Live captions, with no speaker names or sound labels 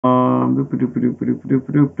Doop doop doop doop doop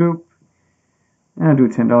doop doop. I'll do a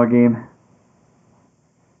 $10 game.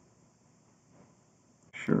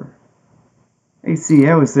 Sure. AC,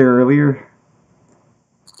 I was there earlier.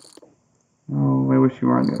 Oh, I wish you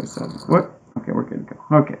were on the other side. What? Okay, we're good to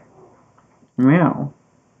go. Okay. Meow.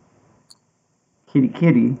 Kitty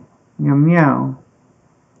kitty. Meow meow.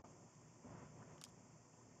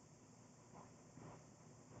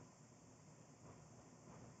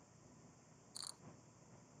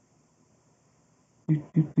 Do,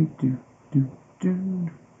 do, do, do, do, do.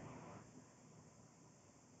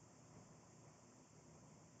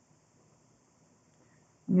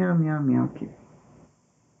 Meow meow meow kitty.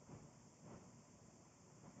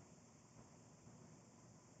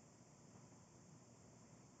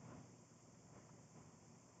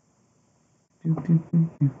 Do, do, do,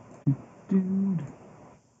 do, do, do.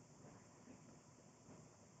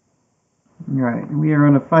 Alright, we are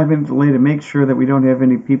on a 5-minute delay to make sure that we don't have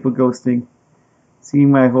any people ghosting,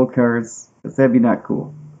 seeing my whole cards, because that'd be not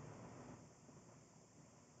cool.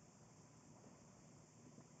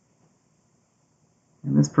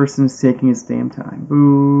 And this person is taking his damn time.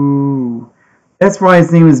 Boo! That's why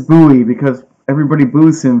his name is Booey, because everybody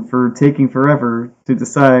boos him for taking forever to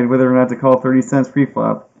decide whether or not to call 30 cents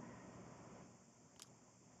pre-flop.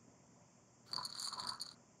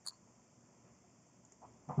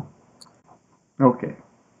 Okay.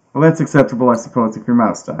 Well, that's acceptable, I suppose, if your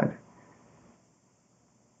mouse died.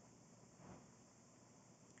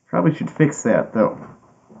 Probably should fix that, though.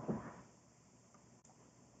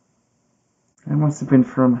 That must have been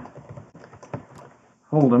from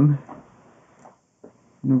Hold'em.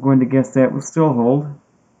 I'm going to guess that will still hold.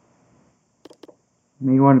 You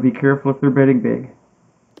may want to be careful if they're betting big.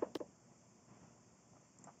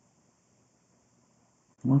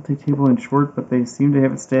 Multi-table and short, but they seem to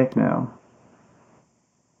have it stacked now.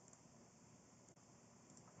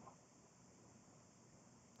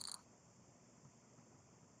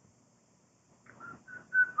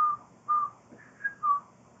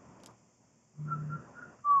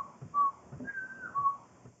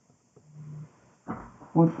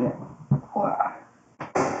 What the? Wow.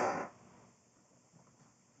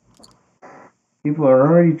 People are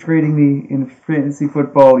already trading me in fantasy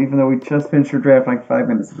football, even though we just finished our draft like 5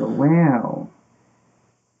 minutes ago. Wow.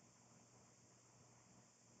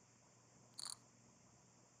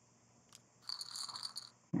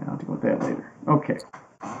 Yeah, I'll deal with that later. Okay.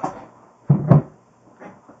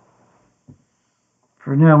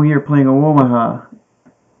 For now, we are playing OwOmaha.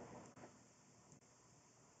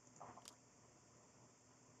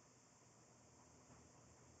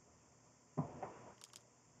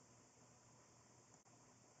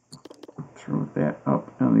 Throw that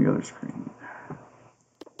up on the other screen.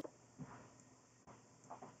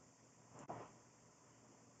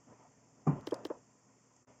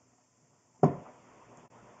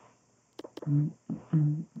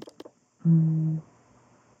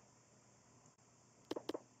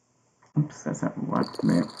 Oops, that's not what,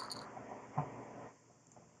 man.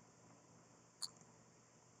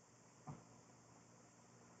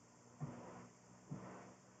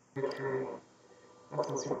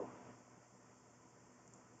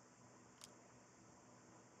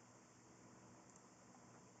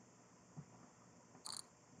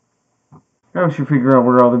 I should figure out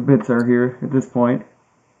where all the bits are here at this point.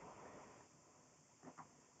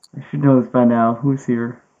 I should know this by now. Who's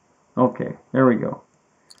here? Okay, there we go.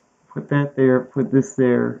 Put that there, put this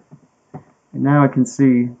there. And now I can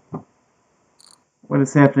see what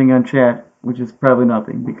is happening on chat, which is probably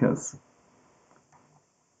nothing because,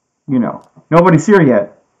 you know, nobody's here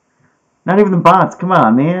yet. Not even the bots. Come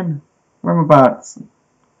on, man. Where are my bots?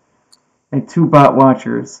 I had 2 bot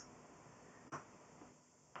watchers.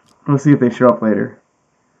 We'll see if they show up later.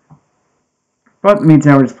 But in the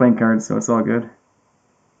meantime, we're just playing cards, so it's all good.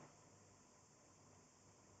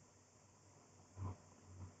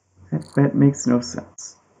 That bet makes no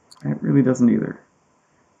sense. It really doesn't either.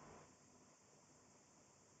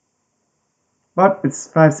 But it's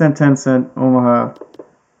 5 cent, 10 cent Omaha,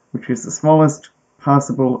 which is the smallest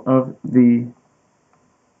possible of the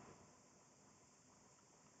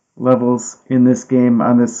levels in this game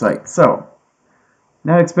on this site. So,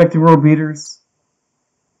 not expecting world beaters.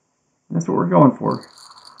 That's what we're going for.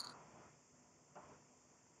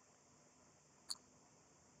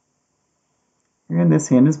 And this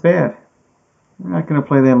hand is bad. We're not going to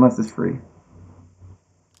play that unless it's free.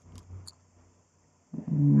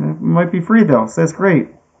 It might be free though, so that's great.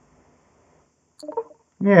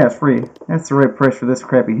 Yeah, it's free. That's the right price for this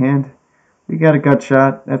crappy hand. We got a gut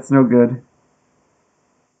shot. That's no good.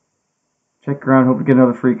 Check around, hope we get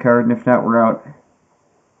another free card, and if not, we're out.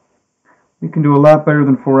 We can do a lot better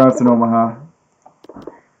than 4 outs in Omaha.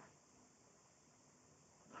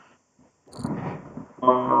 Oh,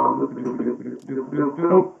 I'll do a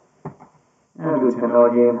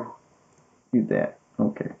 $10 game. Do that.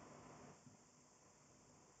 Okay.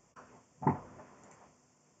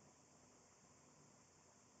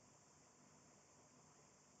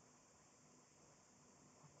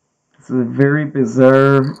 This is a very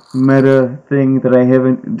bizarre meta thing that I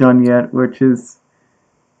haven't done yet, which is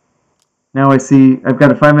now I see I've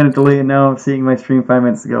got a 5-minute delay and now I'm seeing my stream 5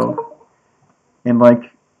 minutes ago. And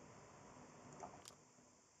like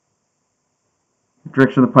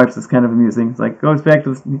direction of the pipes is kind of amusing. It's like goes back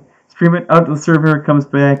to the stream it out to the server, comes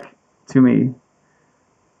back to me.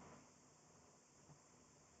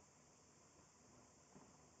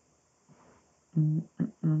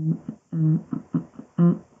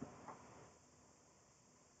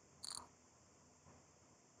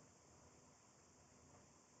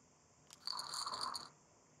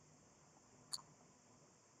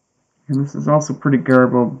 And this is also pretty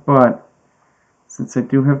garbled, but since I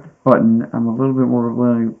do have the button, I'm a little bit more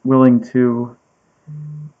willing to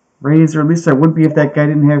raise, or at least I would be if that guy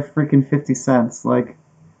didn't have freaking 50 cents. Like,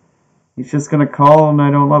 he's just going to call, and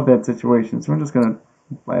I don't love that situation, so I'm just going to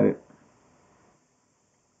let it.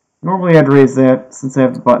 Normally I'd raise that since I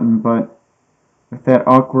have the button, but with that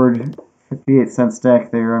awkward 58-cent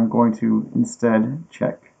stack there, I'm going to instead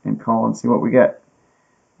check and call and see what we get.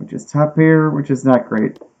 Which is top pair, which is not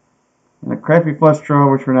great. And a crappy flush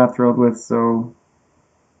draw, which we're not thrilled with, so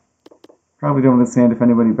probably done with this hand if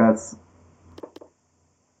anybody bets.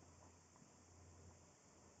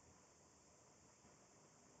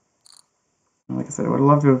 Like I said, I would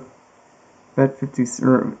love to have bet 50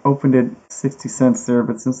 or opened it 60 cents there,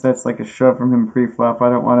 but since that's like a shove from him pre-flop, I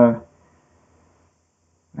don't want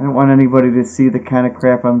anybody to see the kind of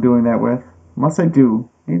crap I'm doing that with. Unless I do.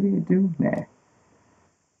 Maybe I do? Nah.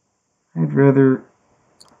 I'd rather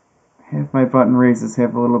have my button raises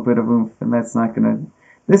have a little bit of oomph, and that's not gonna...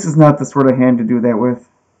 This is not the sort of hand to do that with.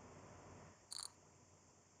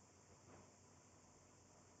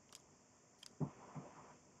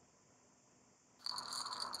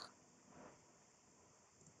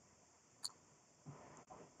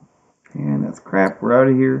 And that's crap. We're out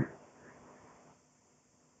of here.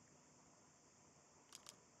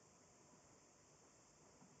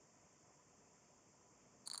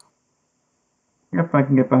 Yep, I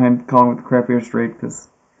can get behind calling with the crap here straight because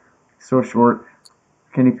he's so short.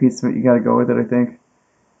 Kenny Pete's what you gotta go with it, I think.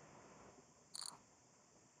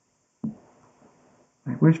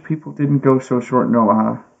 I wish people didn't go so short in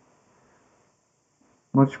Omaha.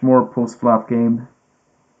 Much more post-flop game.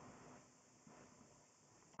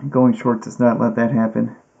 Going short does not let that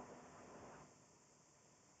happen.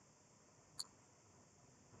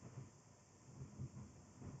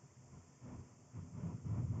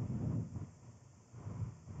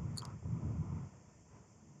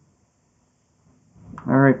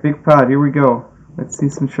 Alright, big pot, here we go. Let's see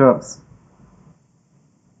some shoves.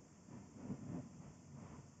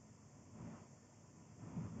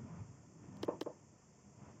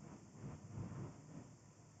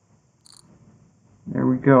 There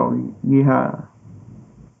we go. Yeehaw.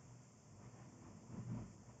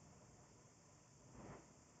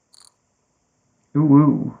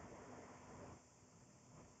 Ooh.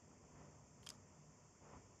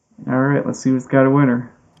 Alright, let's see who's got a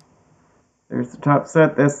winner. There's the top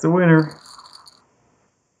set. That's the winner.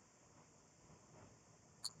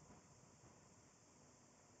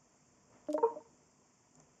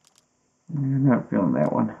 I'm not feeling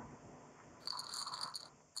that one.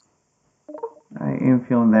 I am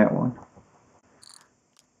feeling that one.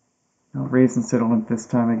 I'll raise and settlement this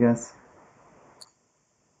time, I guess.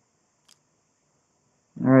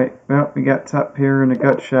 Alright, well, we got top pair and a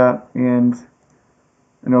gut shot and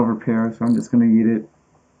an over pair, so I'm just going to eat it.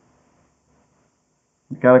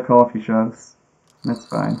 Got a call if he shoves. That's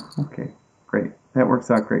fine. Okay, great. That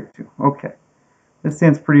works out great too. Okay. This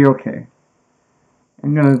stand's pretty okay.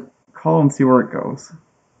 I'm going to call and see where it goes.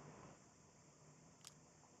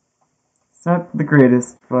 It's not the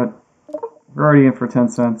greatest, but we're already in for 10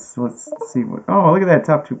 cents. So let's see what... Oh, look at that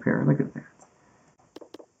top two pair. Look at that.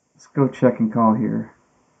 Let's go check and call here.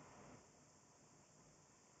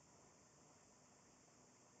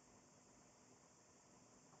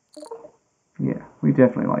 Yeah, we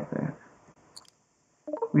definitely like that.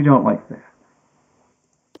 We don't like that.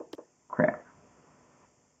 Crap.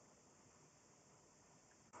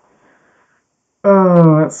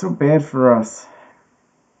 Oh, that's so bad for us.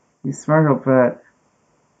 You smart will bet.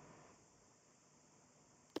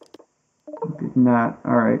 Did not.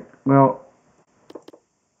 Alright, well, I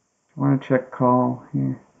want to check call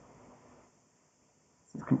here.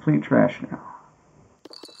 It's complete trash now.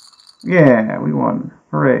 Yeah, we won.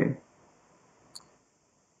 Hooray.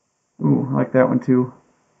 Ooh, I like that one too.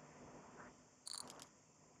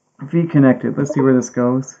 V connected. Let's see where this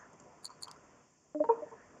goes.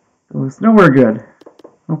 Goes nowhere good.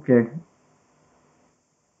 Okay.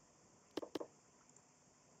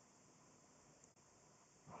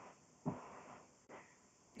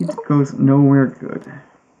 It goes nowhere good.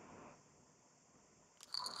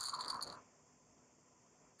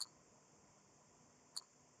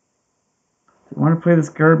 Do I want to play this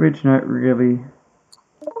garbage? Not really.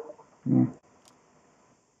 Yeah.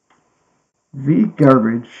 V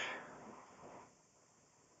garbage.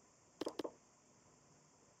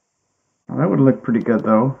 Oh, that would look pretty good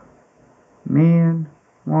though. Man,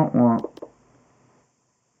 womp womp.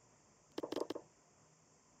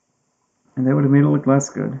 And that would have made it look less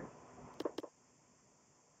good.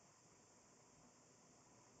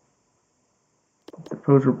 I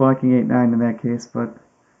suppose we're blocking 8-9 in that case, but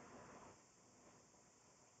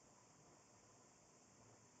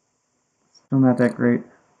still not that great.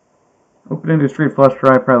 Open into straight flush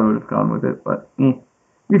draw, I probably would have gone with it, but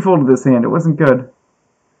we folded this hand. It wasn't good.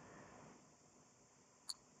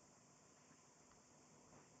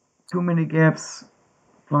 Too many gaps,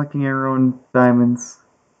 blocking our own diamonds.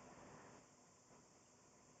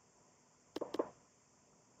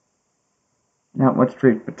 Not much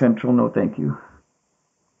straight potential, no thank you.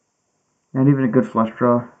 Not even a good flush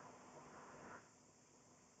draw.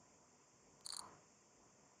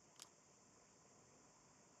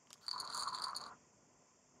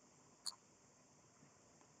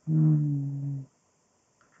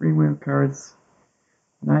 Free wheel cards.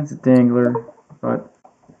 Nine's a dangler, but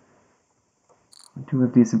into a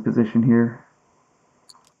decent position here.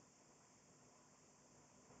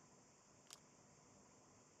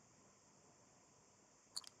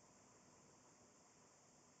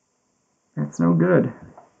 That's no good.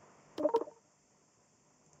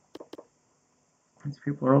 These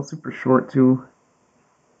people are all super short too.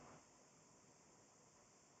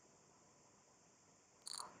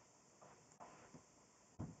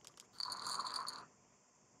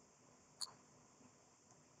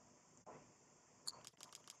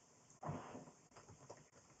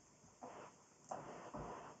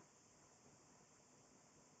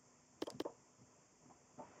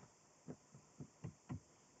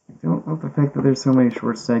 I don't love the fact that there's so many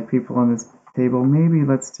short stack people on this table. Maybe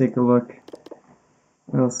let's take a look.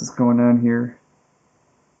 What else is going on here?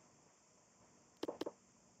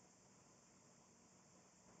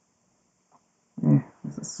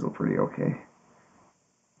 This is still pretty okay.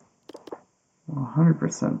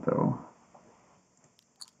 100% though.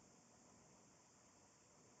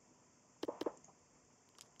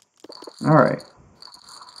 Alright.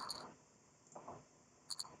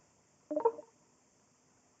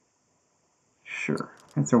 Sure,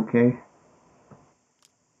 that's okay.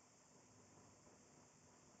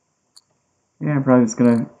 Yeah, I'm probably just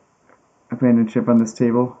gonna abandon ship on this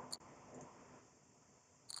table.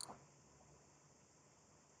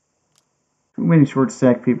 Too many short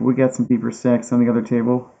stack people. We got some deeper stacks on the other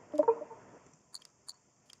table.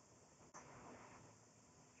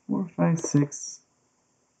 4, 5, 6.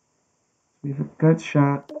 We have a gut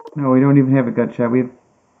shot. No, we don't even have a gut shot. We have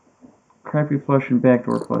crappy flush and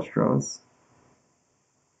backdoor flush draws.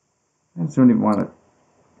 I just don't even want it.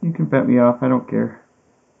 You can bet me off. I don't care.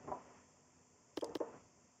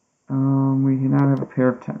 We now have a pair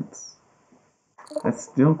of tens. That's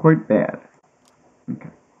still quite bad. Okay.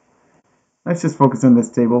 Let's just focus on this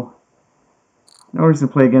table. No reason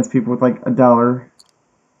to play against people with like $1.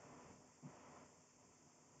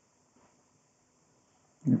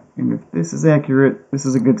 And if this is accurate, this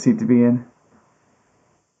is a good seat to be in.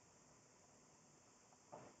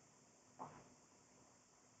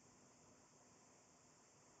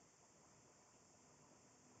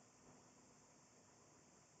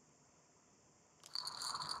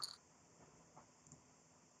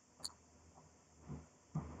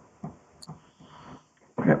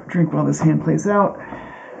 Grab a drink while this hand plays out.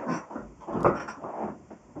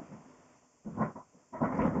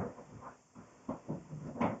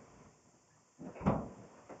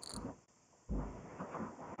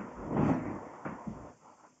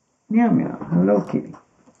 Meow meow. Hello, kitty.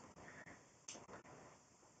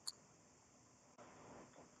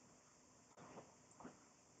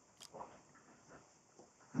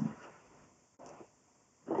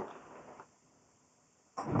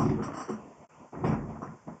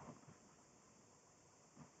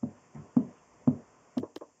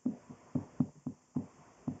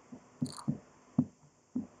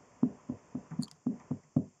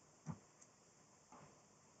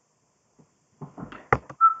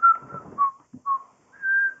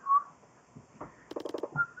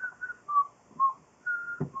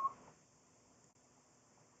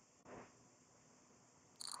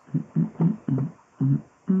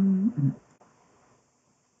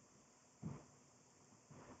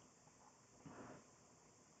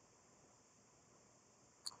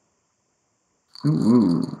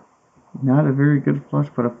 Ooh, not a very good flush,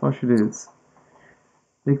 but a flush it is.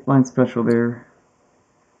 Big blind special there.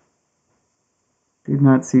 Did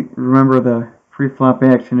not see remember the pre-flop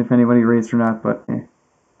action if anybody raised or not, but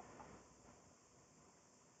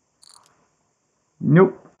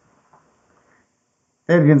nope.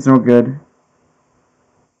 That again's no good.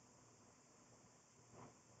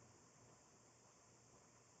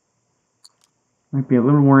 Might be a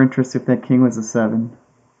little more interest if that king was a 7.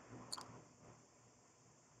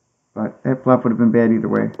 But that flop would have been bad either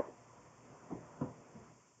way.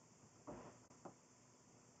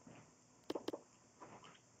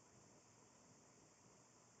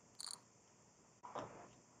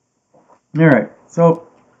 Alright, so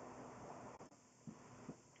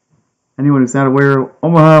anyone who's not aware,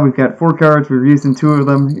 Omaha, we've got 4 cards. We're using 2 of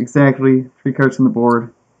them exactly. 3 cards on the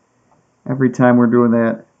board. Every time we're doing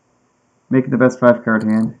that, making the best 5-card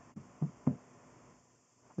hand.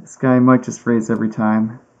 This guy might just raise every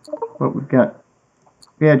time. But we've got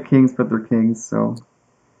bad kings, but they're kings, so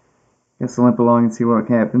guess I'll limp along and see what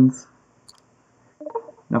happens.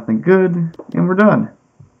 Nothing good, and we're done.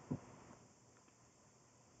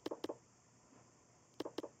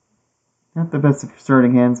 Not the best of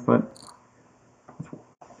starting hands, but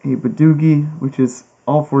a Badoogie, which is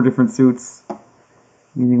all 4 different suits,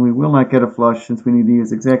 meaning we will not get a flush since we need to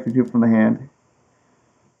use exactly 2 from the hand.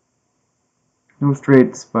 No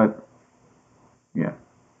straights, but yeah.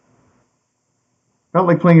 Felt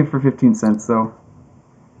like playing it for 15 cents, though.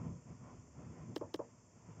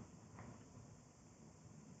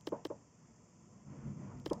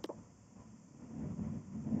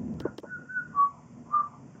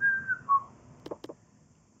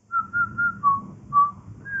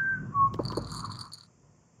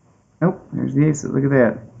 Nope, there's the aces. Look at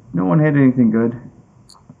that. No one had anything good.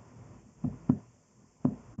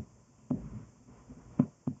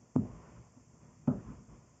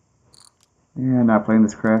 Yeah, not playing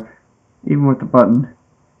this crap. Even with the button.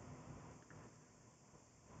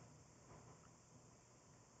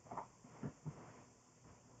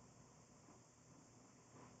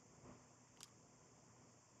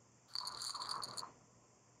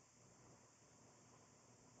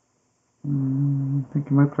 I think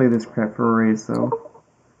I might play this crap for a raise, though.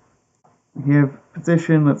 We have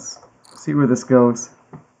position. Let's see where this goes.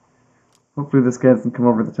 Hopefully this guy doesn't come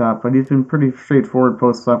over the top, but he's been pretty straightforward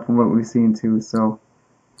post-flop from what we've seen, too, so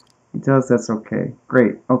he does, that's okay.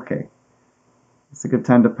 Great, okay. It's a good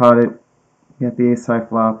time to pot it. You got the ace-high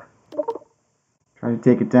flop. Try to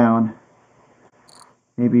take it down.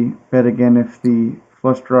 Maybe bet again if the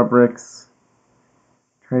flush draw bricks.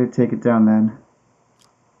 Try to take it down then.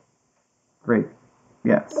 Great.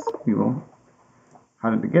 Yes, we will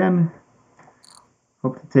pot it again.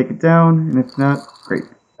 Hope to take it down, and if not, great.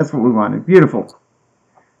 That's what we wanted. Beautiful.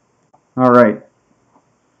 All right.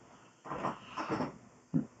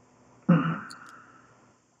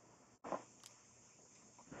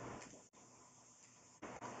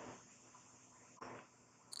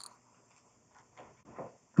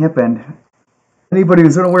 Yep, and anybody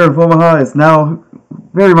who's unaware of Omaha is now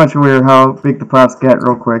very much aware how big the pots get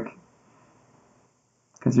real quick.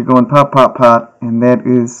 Because you're going pot, pot, pot, and that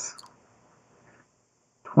is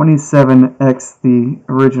 27x the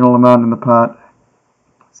original amount in the pot.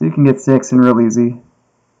 So you can get stacks in real easy.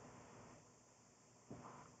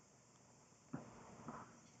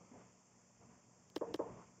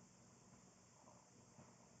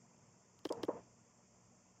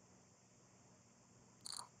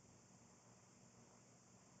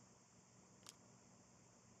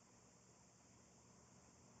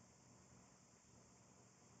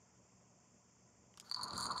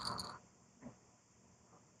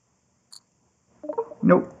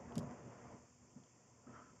 Nope.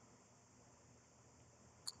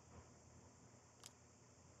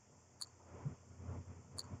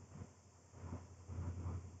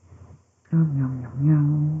 Yum, yum, yum,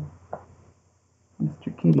 yum.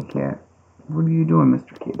 Mr. Kitty Cat. What are you doing,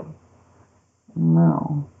 Mr. Kitty?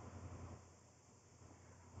 No.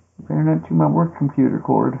 You better not chew my work computer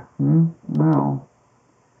cord. No.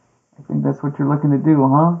 I think that's what you're looking to do,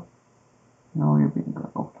 huh? No, you're being good.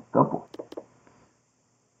 Okay, double.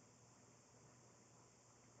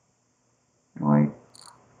 Wait.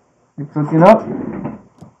 You're cooking up?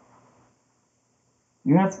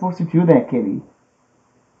 You're not supposed to do that, Kitty.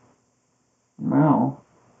 No.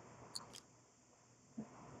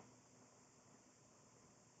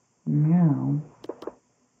 No.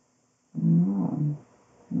 No.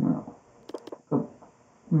 No. Go.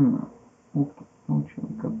 No. Okay. Don't you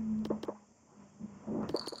go.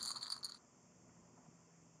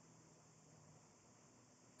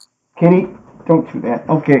 Kitty, don't do that.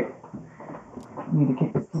 Okay. Need to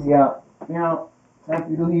kick this kitty out. Now, time for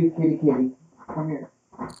you to leave, kitty kitty. Come here.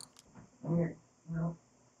 Come here. No.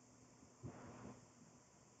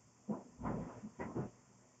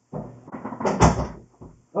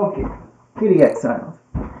 Okay, kitty exiled.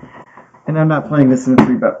 And I'm not playing this in a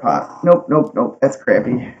 3-bet pot. Nope, nope, nope. That's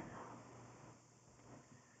crappy.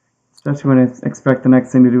 Especially when I expect the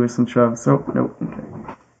next thing to do is some shoves. So, nope.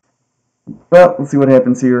 Okay. Well, we'll see what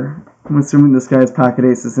happens here. I'm assuming this guy has pocket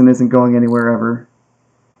aces and isn't going anywhere ever.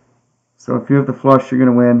 So if you have the flush, you're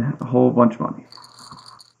going to win a whole bunch of money.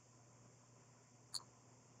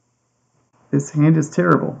 This hand is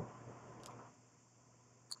terrible.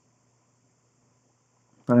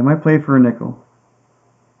 But I might play for a nickel.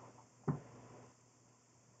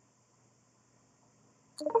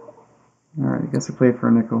 Alright, I guess I play for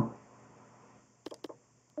a nickel.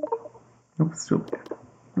 Nope, still bad.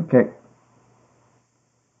 Okay.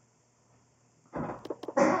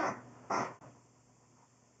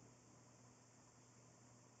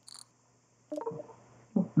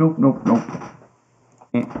 Nope, nope, nope.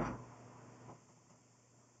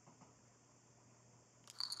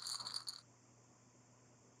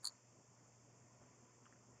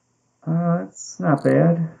 It's not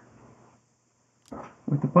bad.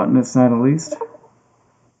 With the button it's not, at least.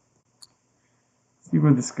 See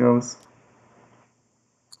where this goes.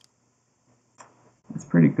 It's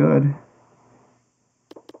pretty good.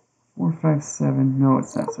 4, 5, 7. No,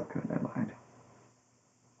 it's not so good. I lied.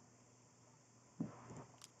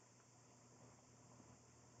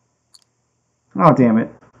 Oh, damn it.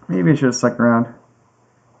 Maybe I should have stuck around.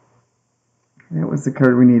 That was the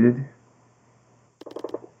card we needed.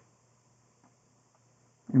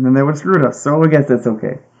 And then they would have screwed us, so I guess that's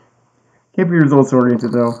okay. Can't be results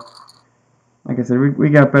oriented, though. Like I said, we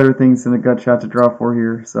got better things than a gut shot to draw for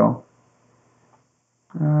here, so.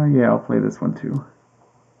 Yeah, I'll play this one too.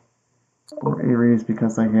 Or a raise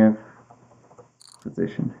because I have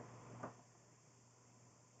position.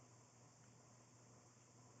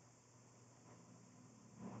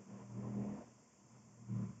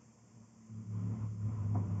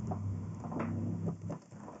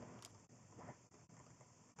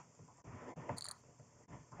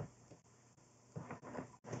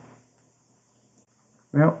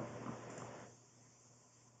 Well,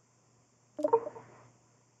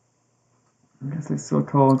 I guess I still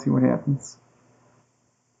call and see what happens.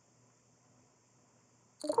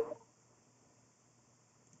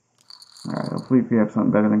 Alright, hopefully if you have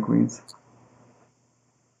something better than queens.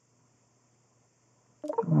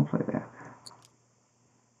 I'll play that.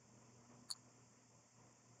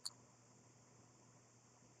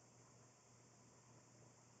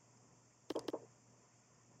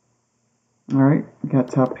 Alright,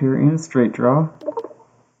 got top pair and a straight draw.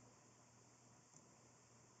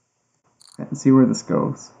 Let's see where this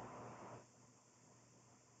goes.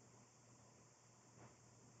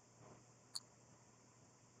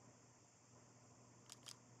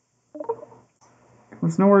 It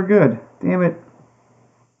was nowhere good. Damn it.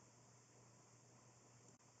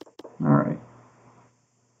 Alright.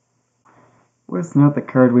 Was not the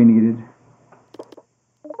card we needed.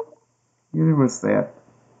 Neither was that.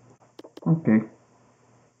 Okay.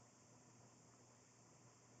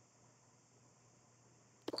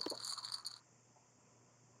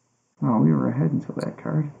 Oh, we were ahead until that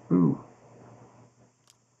card. Ooh.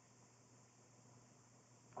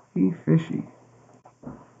 Be fishy.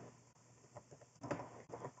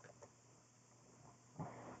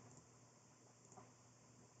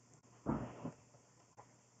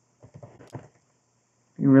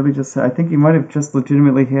 You really just, I think you might have just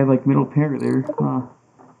legitimately had like middle pair there. Huh.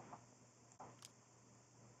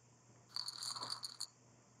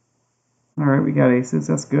 Alright, we got aces.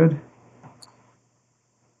 That's good.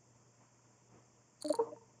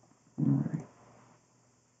 Alright.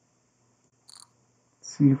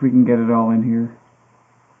 See if we can get it all in here.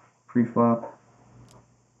 Pre-flop.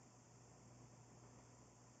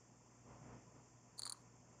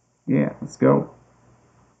 Yeah, let's go.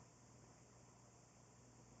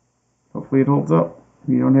 Hopefully it holds up.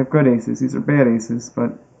 We don't have good aces. These are bad aces,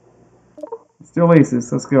 but still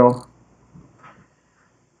aces. Let's go.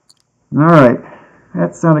 Alright.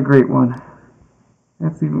 That's not a great one.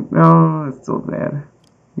 That's even... Oh, it's still bad.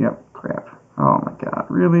 Yep, crap. Oh my god.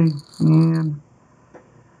 Really? Man.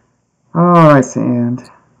 Oh, I sand.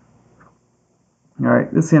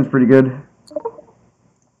 Alright, this hand's pretty good.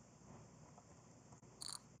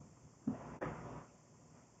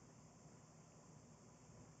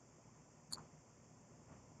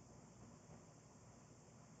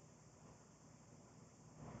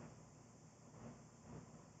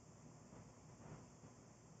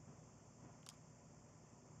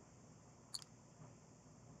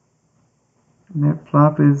 And that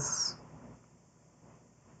flop is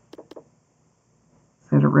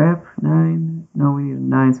that a wrap? 9? No, we need a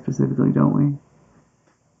 9 specifically, don't we?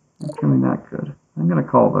 That's really not good. I'm going to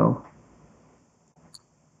call, though.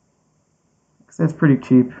 Because that's pretty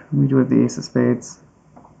cheap. We do have the ace of spades.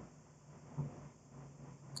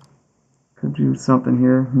 Could do something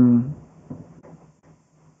here.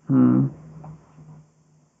 I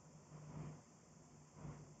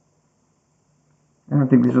don't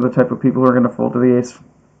think these are the type of people who are going to fold to the ace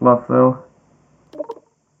bluff, though.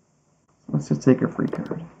 Let's just take a free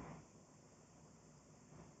card.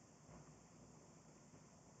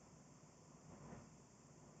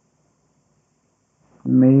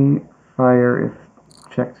 May fire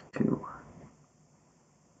if checked 2.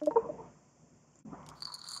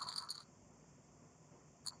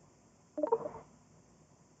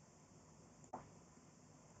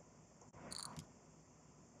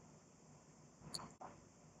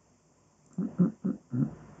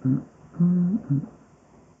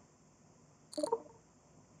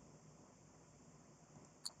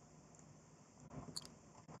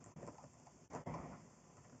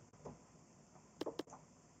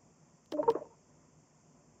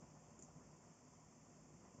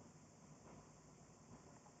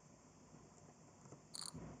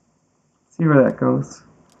 See where that goes.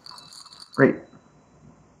 Great.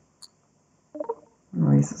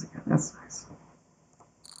 No aces again. That's nice.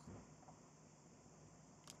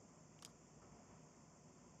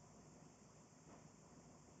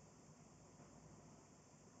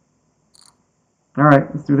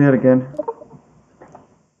 Alright, let's do that again.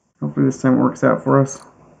 Hopefully this time it works out for us.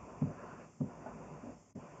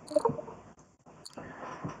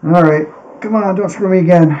 Alright, come on, don't screw me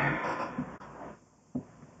again.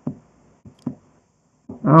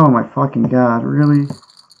 Oh my fucking god, really?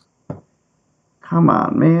 Come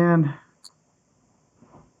on, man.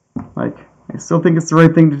 Like, I still think it's the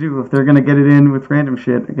right thing to do. If they're gonna get it in with random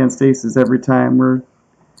shit against aces every time, we're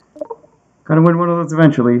gonna win one of those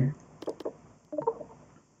eventually.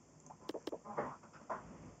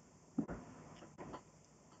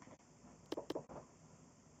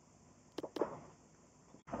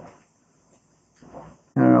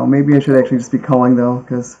 I don't know, maybe I should actually just be calling though,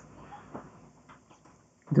 because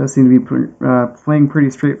it does seem to be playing pretty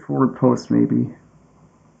straightforward post, maybe.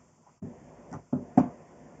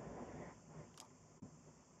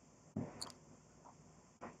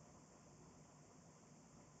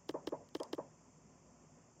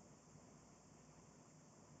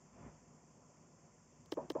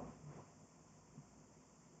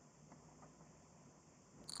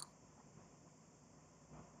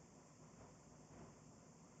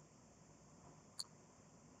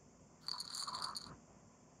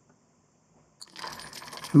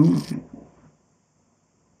 Ooh.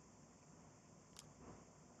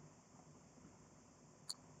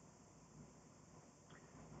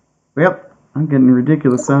 Yep, I'm getting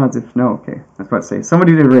ridiculous odds if no, okay. I was about to say,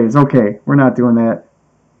 somebody did raise. Okay, we're not doing that.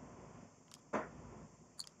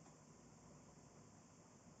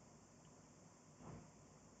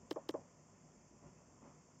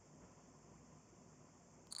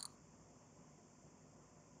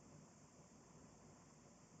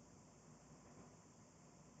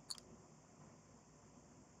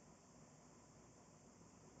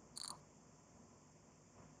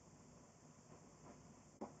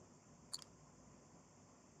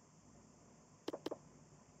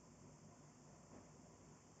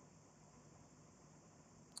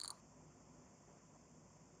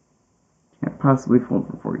 Can't possibly fold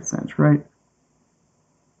for 40 cents, right?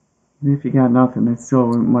 Even if you got nothing, it still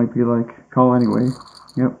might be like, call anyway.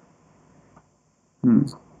 Yep.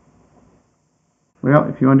 Well,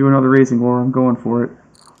 if you want to do another raising war, I'm going for it.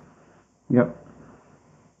 Yep.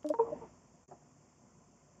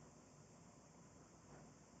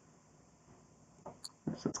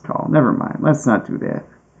 Let's just call. Never mind. Let's not do that.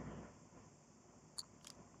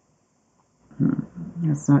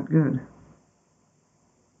 That's not good.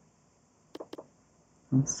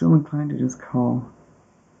 I'm still inclined to just call.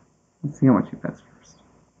 Let's see how much he bets first.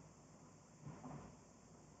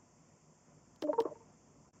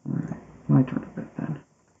 Alright, my turn to bet then.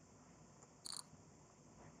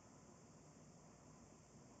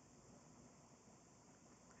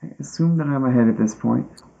 I assume that I'm ahead at this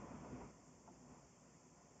point.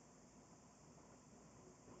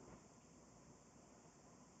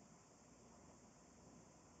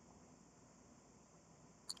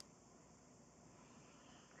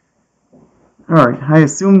 Alright, I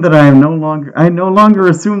assume that I no longer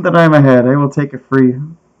assume that I'm ahead. I will take a free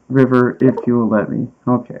river if you will let me.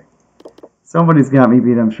 Okay. Somebody's got me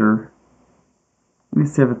beat, I'm sure. At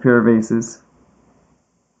least have a pair of aces.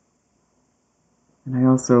 And I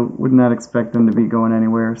also would not expect them to be going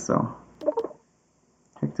anywhere, so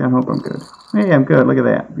check down, hope I'm good. Hey, I'm good. Look at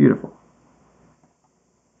that. Beautiful.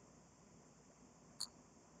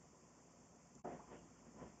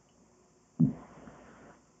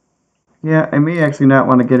 Yeah, I may actually not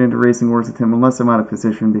want to get into racing wars with him unless I'm out of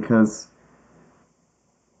position, because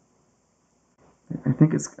I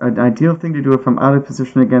think it's an ideal thing to do if I'm out of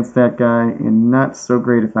position against that guy, and not so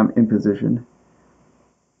great if I'm in position.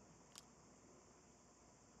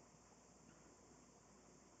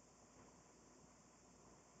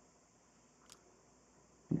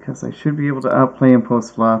 Because I should be able to outplay him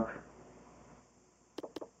post-flop.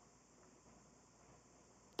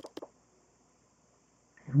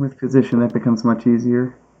 With position, that becomes much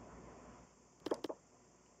easier.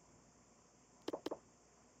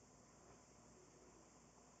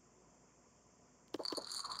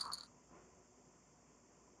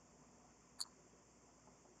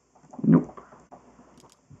 Nope.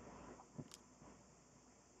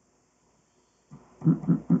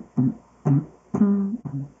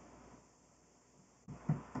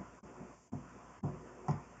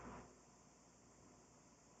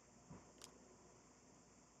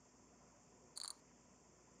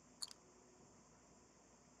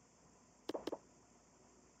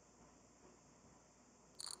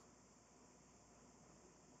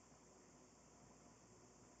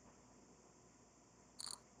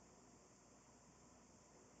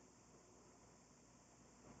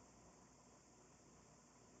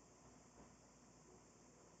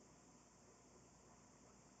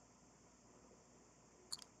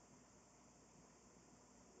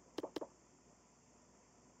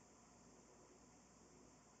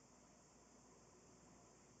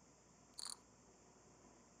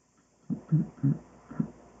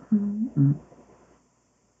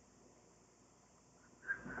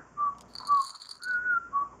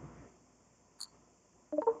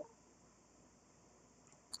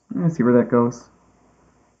 Let's see where that goes.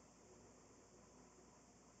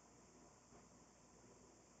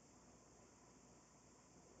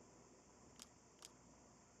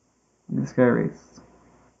 This guy raced.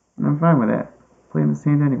 And I'm fine with that. Playing this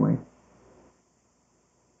hand anyway.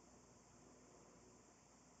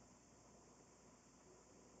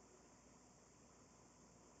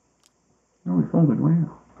 Oh, we folded.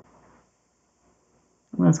 Wow.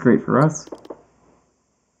 Well, that's great for us.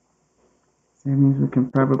 That means we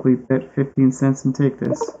can probably bet 15 cents and take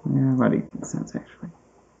this. Yeah, about 18 cents actually.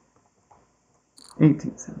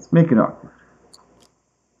 18 cents. Make it awkward.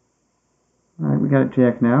 Alright, we got a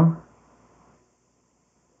jack now.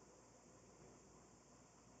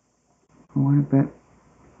 I want to bet.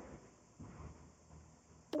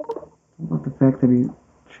 What about the fact that he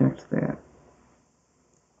checked that?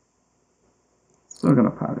 Still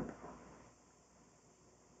gonna pot it.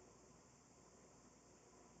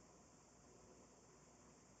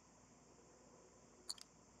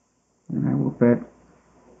 And I will bet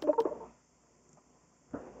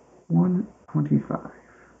 125.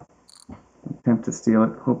 Attempt to steal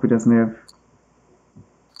it. Hope he doesn't have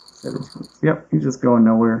 17. Yep, he's just going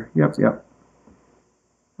nowhere. Yep.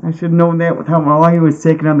 I should have known that with how long he was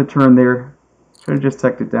taking on the turn there. Should have just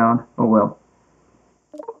tucked it down. Oh well.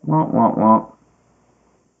 Womp.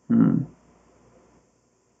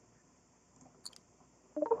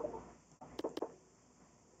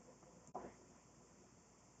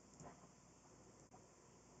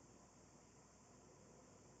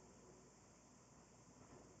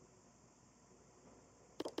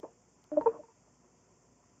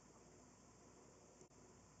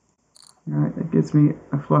 Alright, that gives me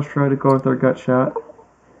a flush draw to go with our gut shot.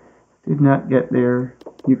 Did not get there.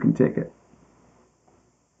 You can take it.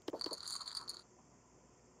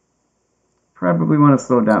 Probably want to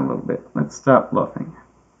slow down a little bit. Let's stop bluffing.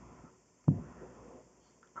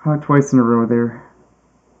 Caught twice in a row there.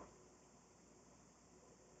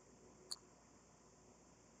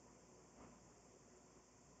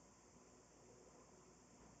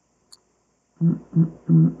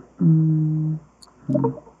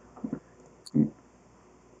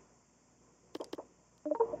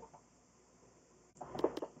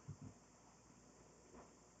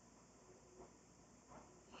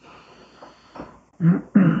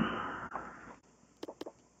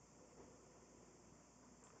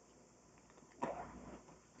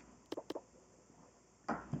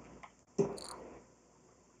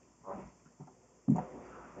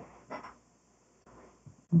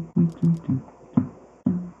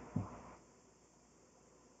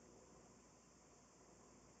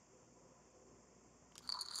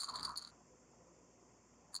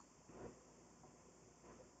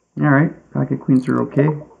 Alright, pocket queens are okay.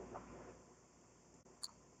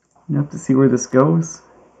 enough to see where this goes.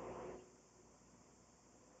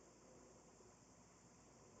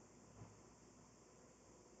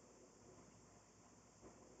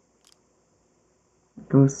 It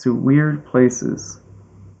goes to weird places.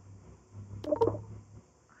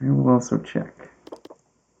 I will also check.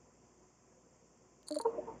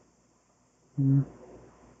 No,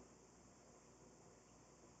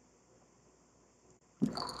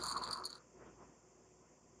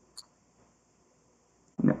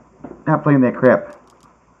 not playing that crap.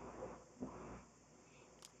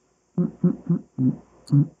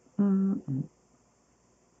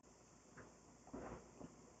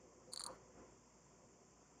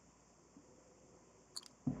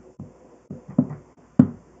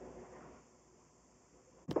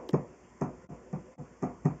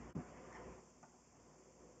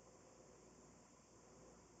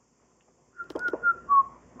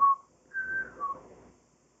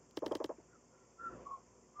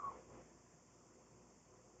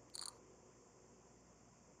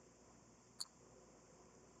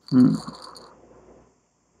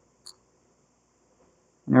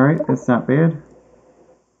 Alright, that's not bad.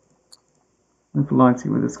 Move along, see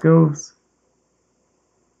where this goes.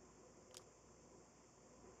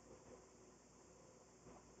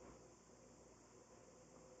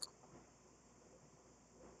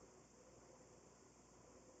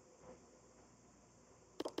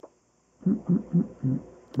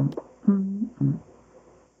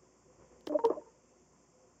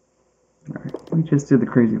 Alright, we just did the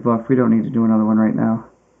crazy bluff. We don't need to do another one right now.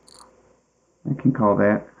 I can call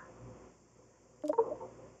that.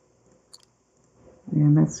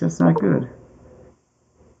 And that's just not good.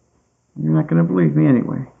 You're not going to believe me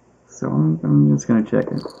anyway. So I'm just going to check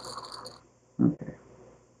it. Okay.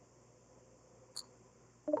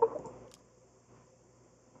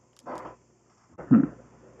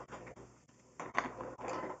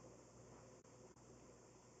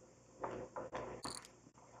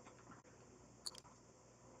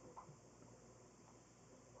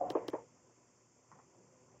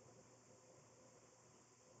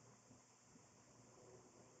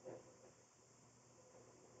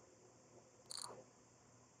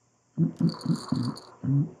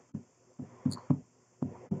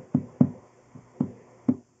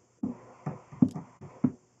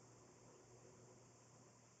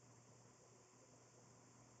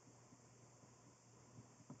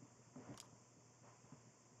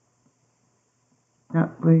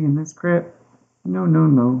 Not playing this crap. No, no,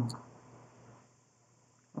 no.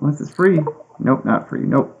 Unless it's free. Nope, not free.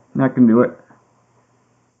 Nope, not gonna do it.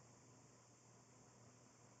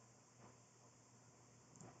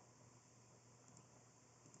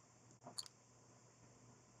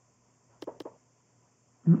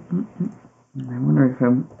 I wonder if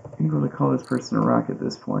I'm able to call this person a rock at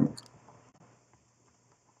this point.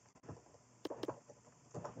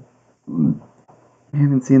 I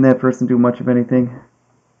haven't seen that person do much of anything.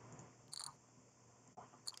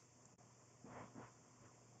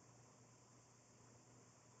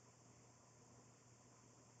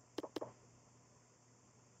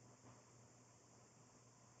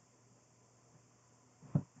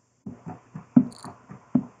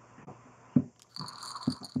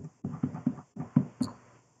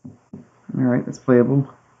 Alright, that's playable.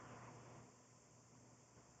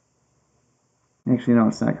 Actually, no,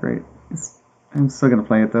 it's not great. I'm still gonna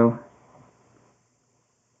play it though.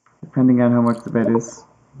 Depending on how much the bet is.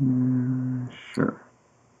 Sure.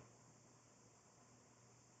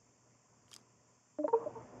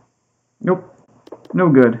 Nope. No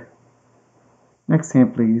good. Next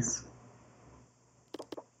hand, please.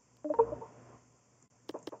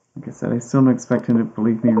 Like I said, I still don't expect him to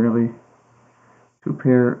believe me, really. Two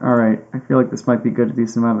pair. Alright, I feel like this might be good a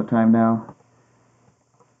decent amount of time now.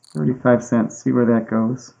 35 cents. See where that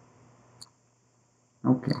goes.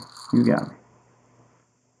 Okay, you got me.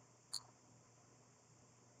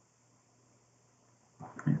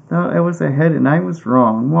 I thought I was ahead and I was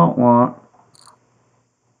wrong. Wah wah.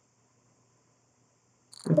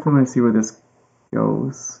 Definitely want to see where this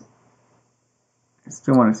goes. I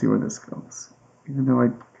still want to see where this goes. Even though I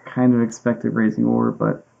kind of expected raising order,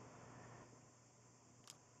 but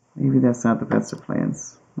maybe that's not the best of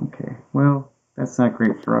plans. Okay, well, that's not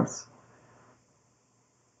great for us.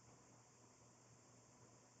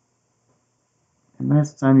 And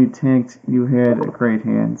last time you tanked, you had a great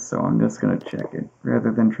hand, so I'm just going to check it,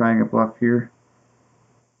 rather than trying a bluff here.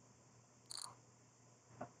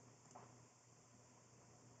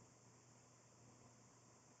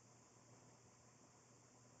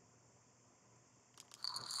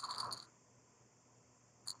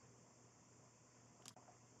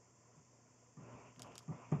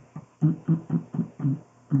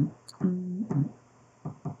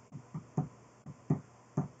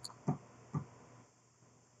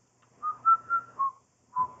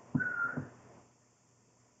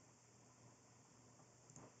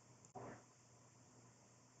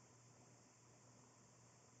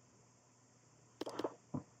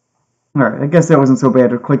 Alright, I guess that wasn't so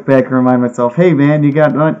bad to click back and remind myself, hey man, you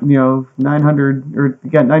got 900, or you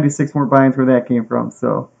got 96 more buy-ins where that came from,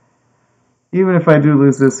 so even if I do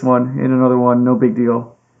lose this one and another one, no big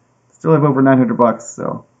deal. Still have over 900 bucks,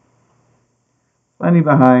 so plenty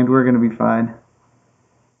behind, we're gonna be fine.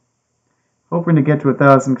 Hoping to get to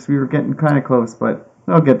 1,000 because we were getting kind of close, but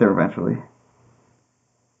I'll get there eventually.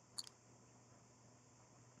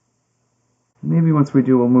 Maybe once we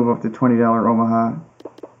do, we'll move up to $20 Omaha.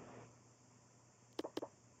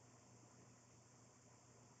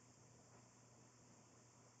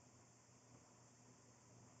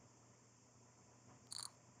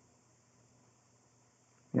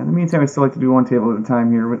 Yeah, in the meantime, I still like to do one table at a time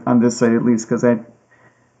here, on this site at least, because I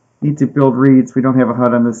need to build reeds. We don't have a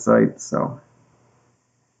HUD on this site, so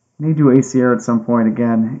I may do ACR at some point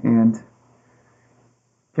again and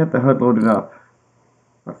get the HUD loaded up.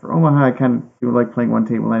 But for Omaha, I kind of do like playing one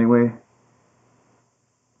table anyway.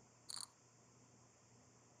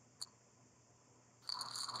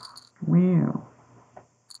 Wow.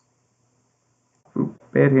 Ooh,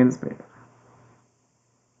 bad hand is bad.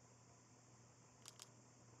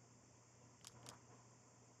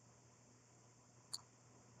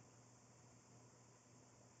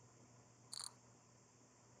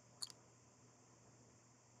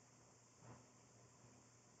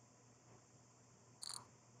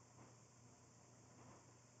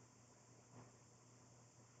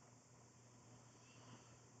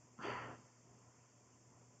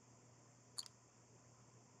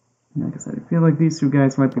 Like I said, I feel like these two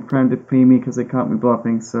guys might be primed to pay me because they caught me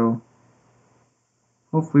bluffing, so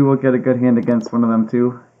hopefully we'll get a good hand against one of them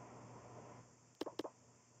too.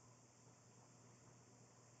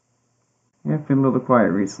 I've been a little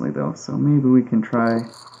quiet recently though, so maybe we can try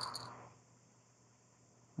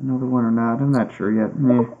another one or not. I'm not sure yet.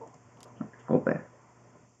 Hold that.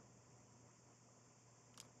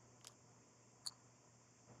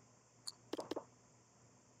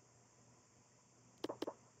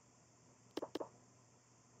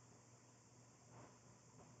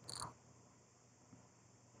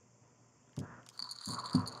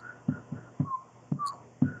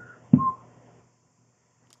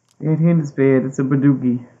 Bad hand is bad. It's a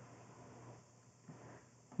badoogie.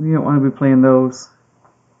 We don't want to be playing those.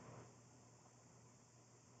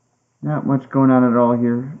 Not much going on at all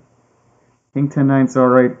here. King 10-9 is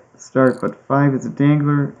alright start, but 5 is a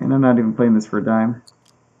dangler, and I'm not even playing this for a dime.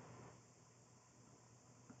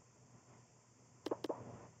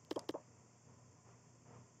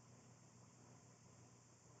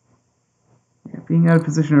 Yeah, being out of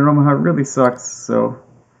position in Omaha really sucks, so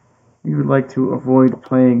we would like to avoid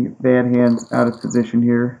playing bad hands out of position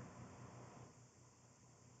here.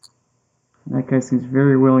 That guy seems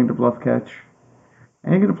very willing to bluff catch.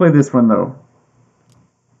 I ain't gonna play this one though.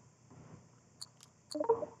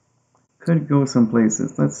 Could go some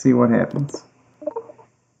places. Let's see what happens.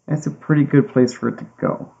 That's a pretty good place for it to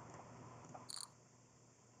go.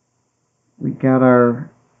 We got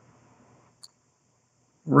our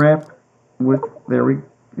wrap with,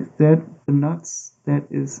 is that the nuts? That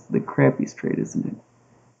is the crappy straight, isn't it?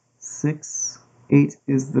 6, 8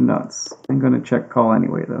 is the nuts. I'm gonna check call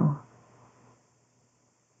anyway though.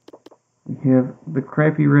 We have the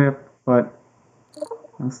crappy wrap, but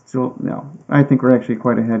I'm still, no. I think we're actually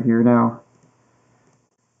quite ahead here now.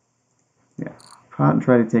 Yeah, pot and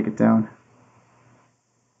try to take it down.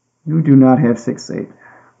 You do not have 6, 8.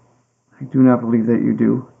 I do not believe that you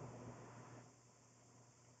do.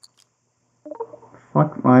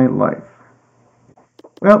 Fuck my life.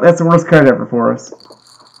 Well, that's the worst card ever for us.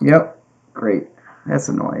 Yep, great. That's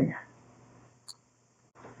annoying.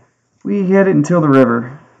 We had it until the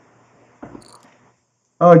river.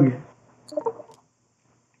 Ugh.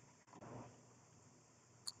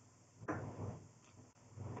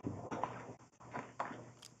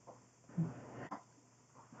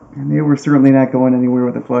 And they were certainly not going anywhere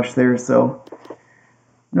with a flush there, so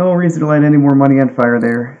no reason to light any more money on fire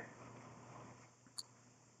there.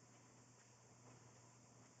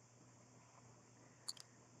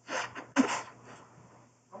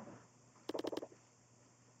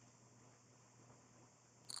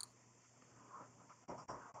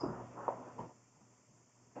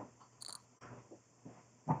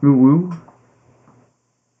 Woo woo.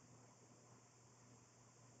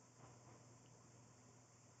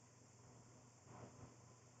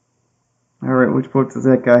 Alright, which book does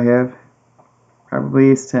that guy have?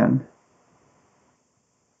 Probably ace-10.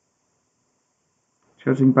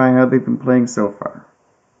 Judging by how they've been playing so far.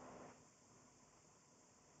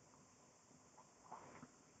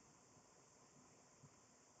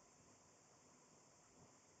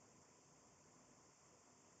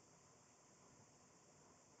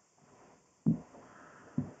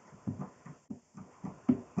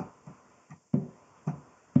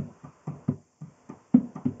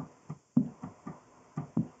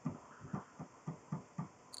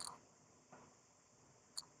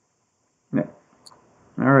 Yeah.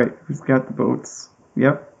 Alright, who's got the boats?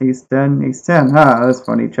 Yep, ace-10, ace-10. Ha, that's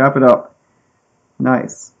funny. Chop it up.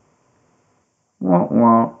 Nice. Wah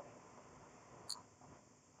wah.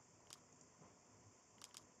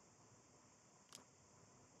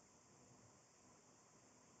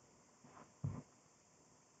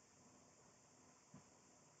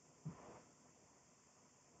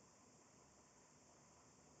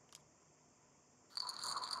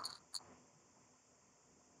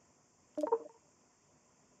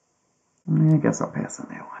 I guess I'll pass on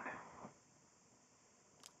that one.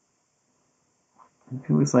 If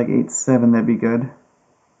it was like 8-7, that'd be good.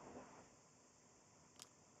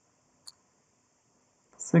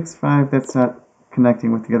 6-5, that's not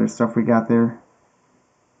connecting with the other stuff we got there.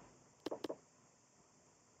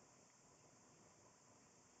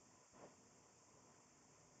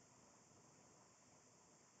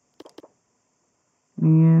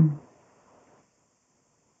 And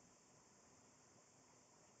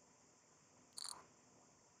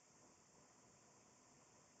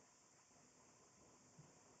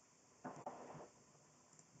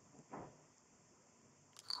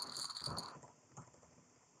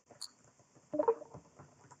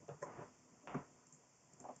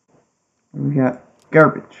we got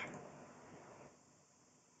garbage.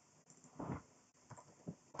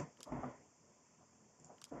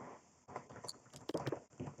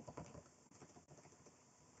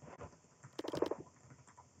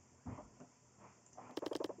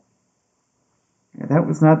 Yeah, that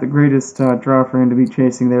was not the greatest draw for him to be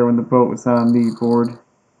chasing there when the boat was on the board.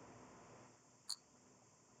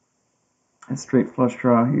 A straight flush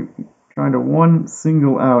draw. He trying to one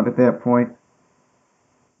single out at that point,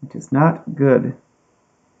 which is not good.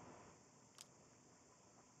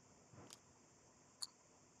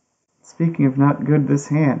 Speaking of not good, this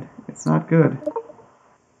hand. It's not good. But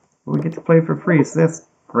we get to play for free, so that's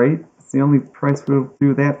great. It's the only price we'll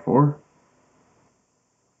do that for.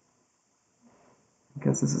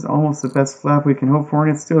 Because this is almost the best flop we can hope for,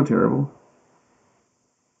 and it's still terrible.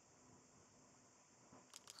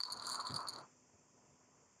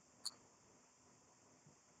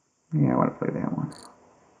 Yeah, I want to play that one.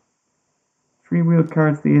 Three-wheeled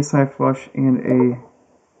cards, the ace-high flush, and a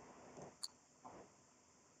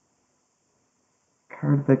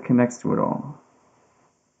card that connects to it all.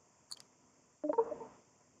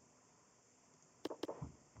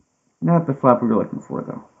 Not the flop we were looking for,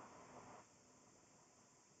 though.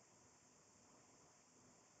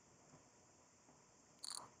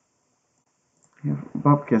 We have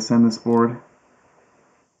Bupkis on this board.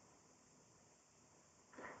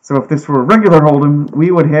 So if this were a regular hold'em, we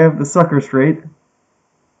would have the sucker straight.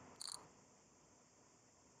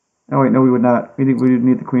 Oh wait, no, we would not. We would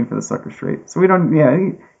need the queen for the sucker straight. So we don't. Yeah,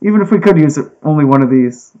 even if we could use only one of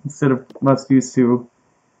these instead of must use two,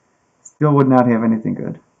 still would not have anything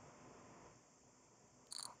good.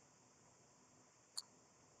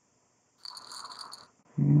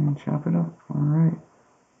 And chop it up. All right.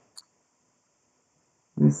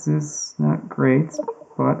 This is not great,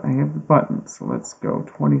 but I have the button, so let's go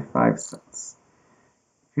 25 cents.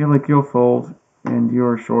 I feel like you'll fold, and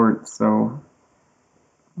you're short, so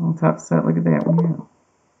I'll top set. Look at that one. Yeah.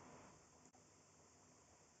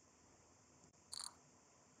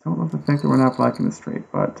 Don't love the fact that we're not blocking the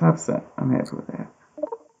straight, but top set. I'm happy with that.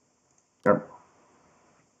 Sure.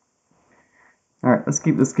 Alright, let's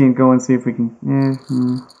keep this game going, see if we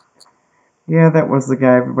can... Yeah, that was the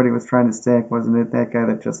guy everybody was trying to stack, wasn't it? That guy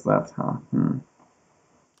that just left, huh?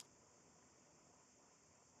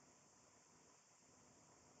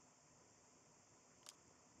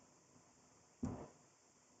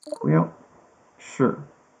 Well, sure.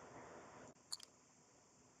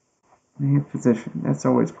 I have position. That's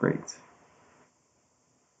always great.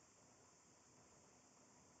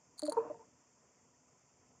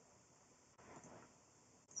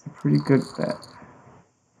 It's a pretty good bet.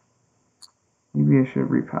 Maybe I should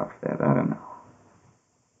repop that. I don't know.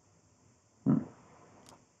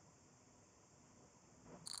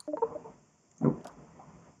 Nope.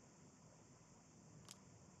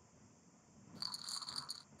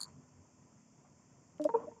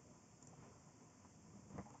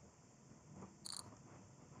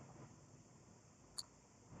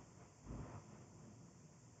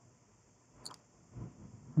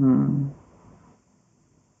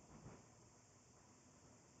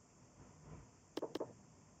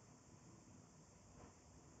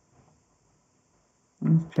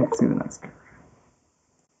 Let's check see the next card.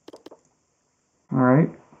 Alright.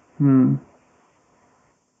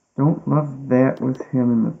 Don't love that with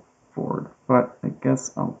him in the board, but I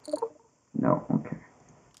guess I'll... No, okay.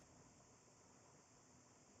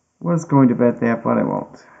 Was going to bet that, but I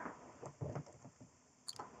won't.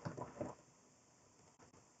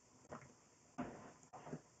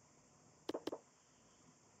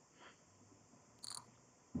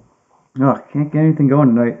 Ugh, can't get anything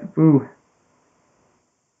going tonight. Boo.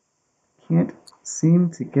 Can't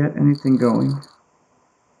seem to get anything going.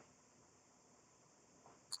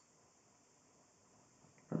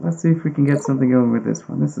 But let's see if we can get something going with this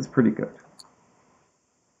one. This is pretty good.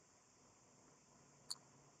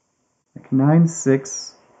 Like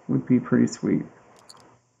 9-6 would be pretty sweet.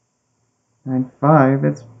 9-5,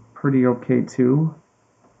 that's pretty okay too.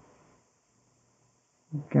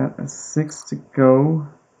 We've got a 6 to go.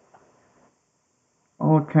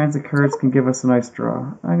 All kinds of cards can give us a nice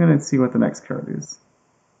draw. I'm going to see what the next card is.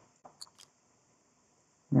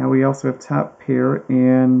 Now we also have top pair,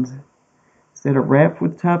 and is that a wrap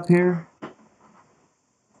with top pair? I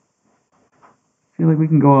feel like we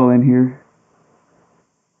can go all in here.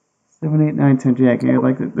 7, 8, 9, 10 jack. Yeah,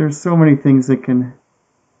 like there's so many things that can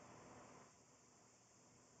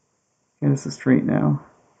get us a straight now.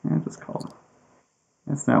 Yeah, just call it.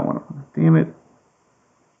 That's not one of them. Damn it.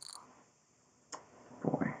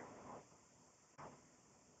 Boy.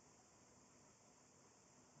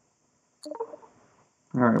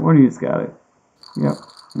 Alright, what do you got it? Yep.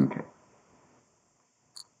 Okay.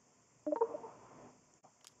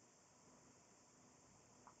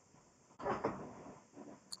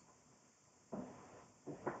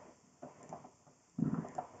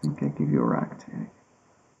 I think I give you a rock tag.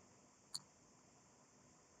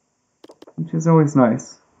 Which is always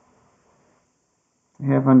nice to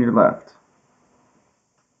have on your left.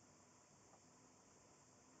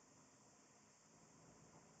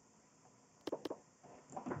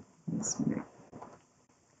 Let's see.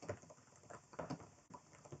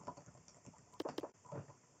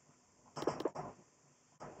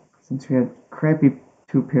 Since we had crappy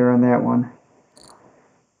 2 pair on that one, I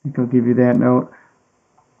think I'll give you that note.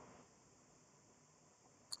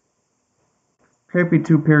 Crappy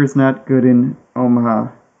 2 pair is not good in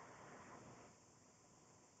Omaha.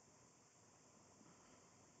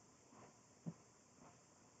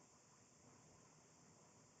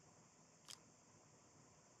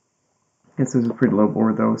 I guess this is a pretty low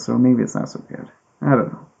board though, so maybe it's not so bad. I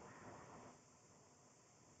don't know.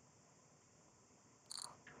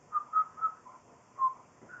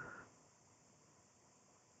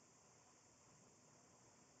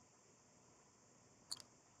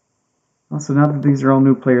 Also, now that these are all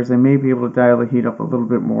new players, I may be able to dial the heat up a little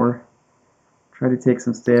bit more. Try to take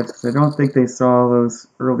some stabs, because I don't think they saw those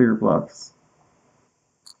earlier bluffs.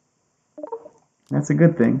 That's a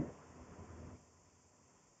good thing.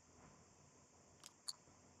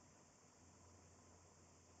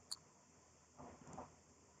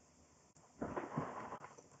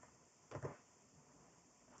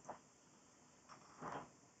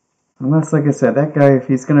 Unless, like I said, that guy, if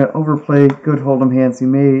he's going to overplay good hold'em hands, he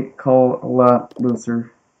may call a lot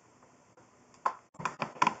looser.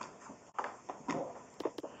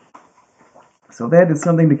 So that is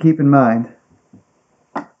something to keep in mind.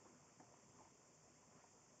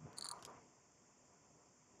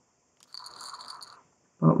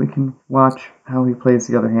 But we can watch how he plays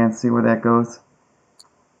the other hand, see where that goes.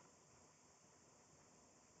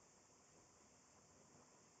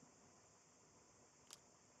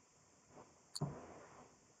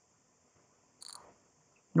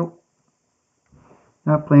 Nope.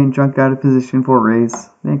 Not playing junk out of position for raise.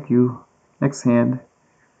 Thank you. Next hand.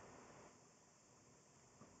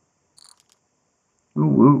 Ooh,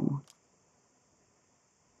 woo.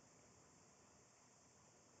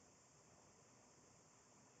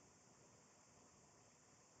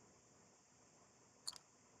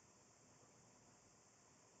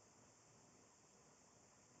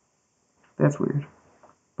 That's weird.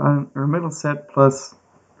 Bottom or middle set plus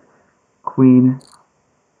queen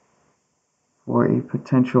for a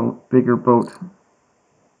potential bigger boat.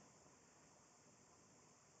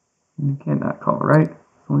 You cannot call, right?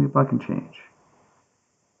 It's only a buck and change.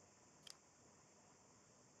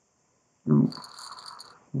 Ooh.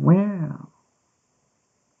 Wow.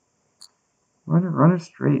 Runner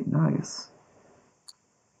straight. Nice.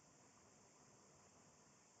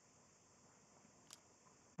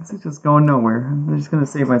 This is just going nowhere. I'm just going to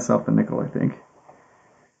save myself the nickel, I think.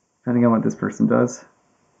 Depending on what this person does.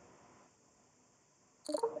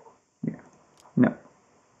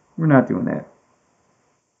 We're not doing that.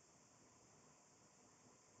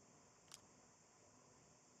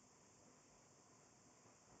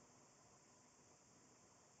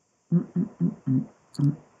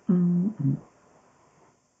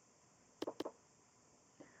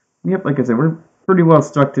 Yep, like I said, we're pretty well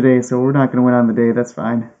stuck today, so we're not going to win on the day. That's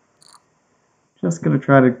fine. Just going to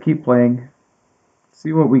try to keep playing.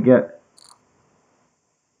 See what we get.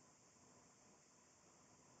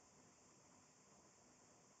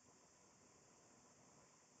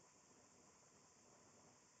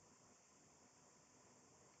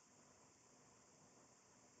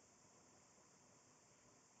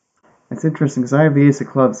 It's interesting because I have the ace of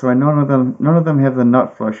clubs, so I know none of them have the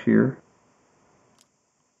nut flush here.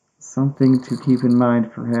 Something to keep in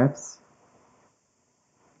mind, perhaps.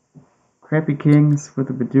 Crappy kings with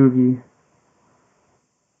a badoogie.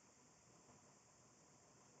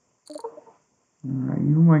 Alright,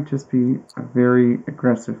 you might just be a very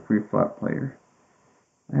aggressive pre-flop player.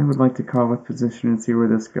 I would like to call with position and see where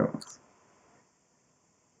this goes.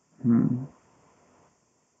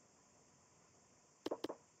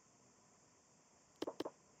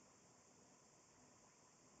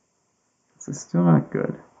 This is still not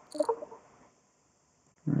good.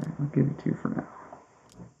 Alright, I'll give it to you for now.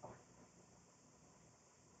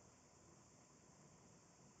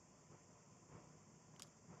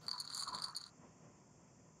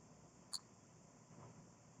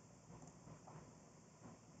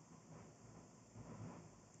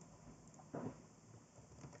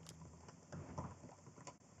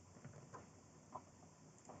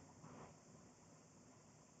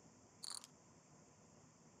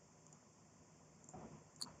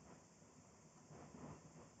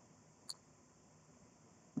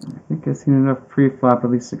 I think I've seen enough pre-flop at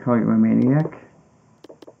least to call you a maniac.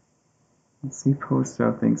 Let's see post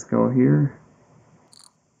how things go here.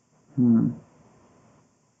 Now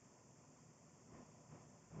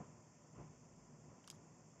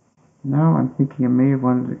I'm thinking I may have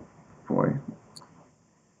wanted to... Boy.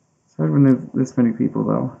 It's hard when there's this many people,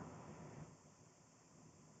 though.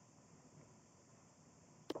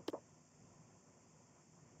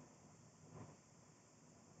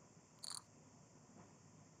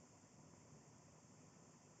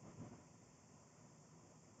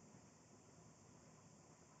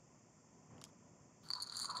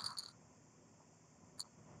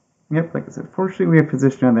 Yep, like I said, fortunately we have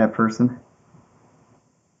position on that person.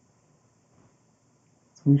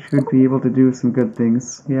 So we should be able to do some good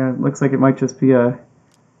things. Yeah, it looks like it might just be a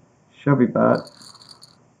shovey bot.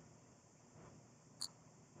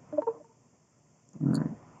 Alright.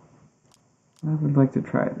 I would like to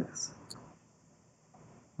try this.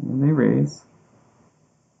 And they raise.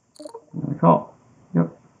 And I call. Yep.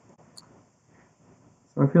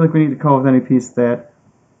 So I feel like we need to call with any piece of that.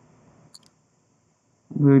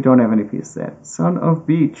 We don't have any piece of that. Son of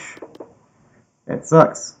Beach. That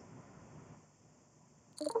sucks.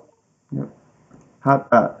 Yep. Hot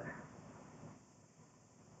bot.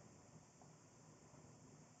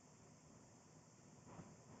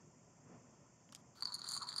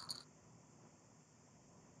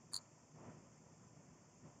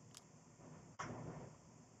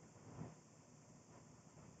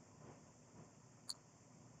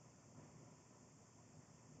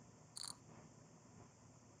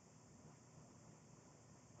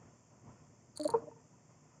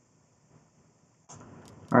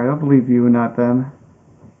 Alright, I'll believe you, not them.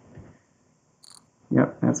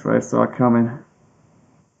 Yep, that's what I saw coming.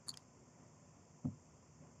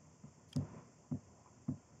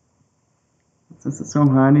 Since it's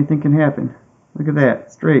OwOmaha, anything can happen. Look at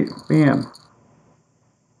that. Straight. Bam.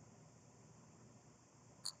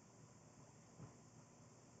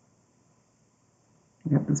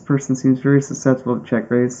 Yep, this person seems very susceptible to check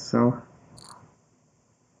raise, so...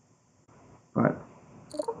 But,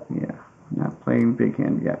 yeah, not playing big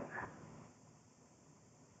hand yet.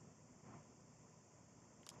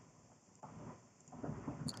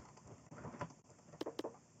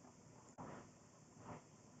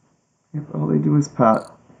 Yep, all they do is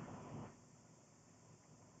pot.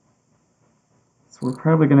 So we're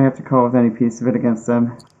probably going to have to call with any piece of it against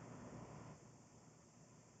them.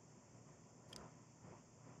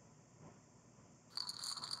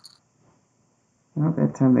 Not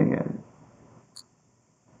that time they had it.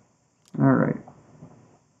 Alright.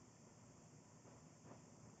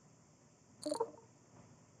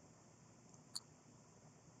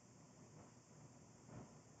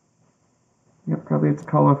 Yep, probably have to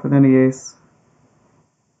call off with any ace.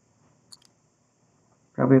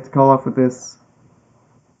 Probably have to call off with this.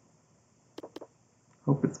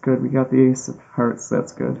 Hope it's good. We got the ace of hearts.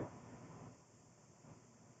 That's good.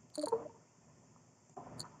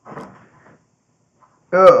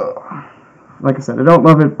 Ugh. Like I said, I don't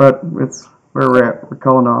love it, but it's where we're at. We're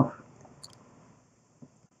calling off.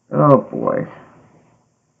 Oh boy.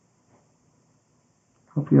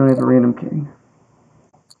 Hope you don't have a random king.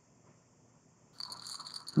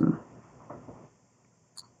 Hmm.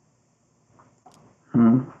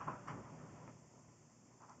 Hmm.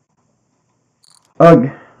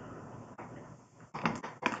 Ugh.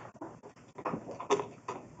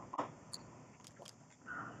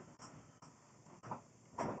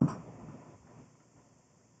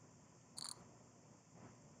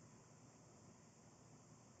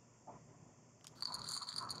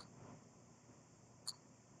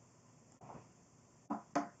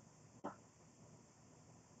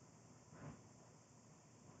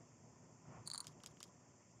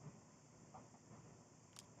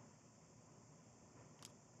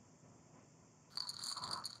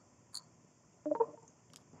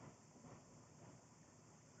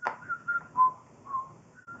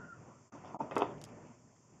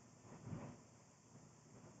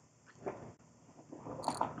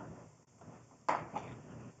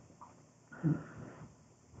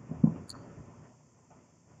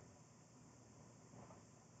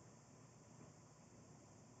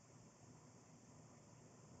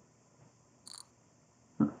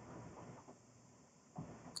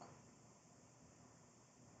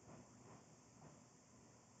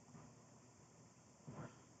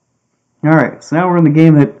 Alright, so now we're in the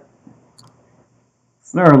game that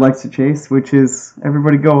Snarl likes to chase, which is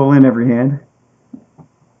everybody go all in every hand.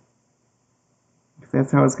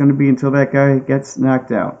 That's how it's going to be until that guy gets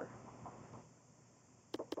knocked out.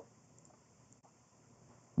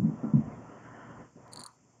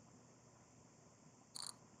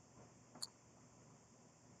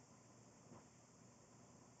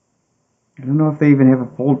 I don't know if they even have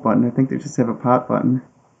a fold button. I think they just have a pot button.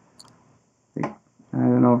 I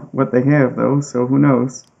don't know what they have, though, so who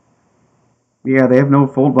knows. Yeah, they have no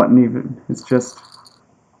fold button even. It's just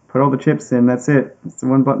put all the chips in, that's it. It's the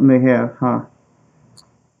one button they have, huh?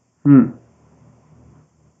 It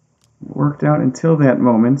worked out until that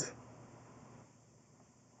moment.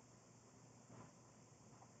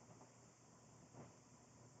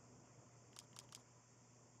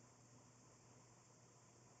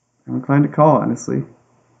 I'm inclined to call, honestly.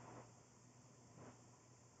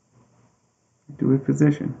 Do with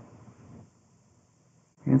position.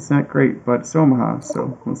 And it's not great, but it's Omaha,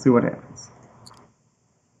 so we'll see what happens.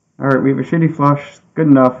 Alright, we have a shitty flush. Good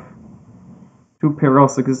enough. Two pair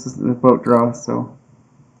also because this is a boat draw, so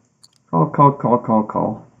call, call, call, call,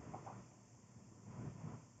 call.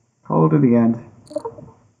 Call to the end.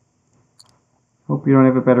 Hope you don't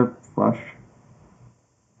have a better flush.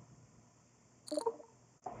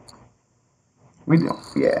 We don't.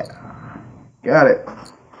 Yeah. Got it.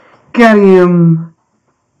 Got him!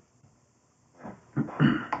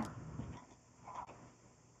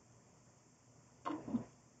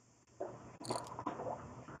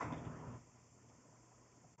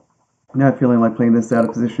 Not feeling like playing this out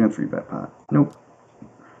of position at 3-bet pot. Nope.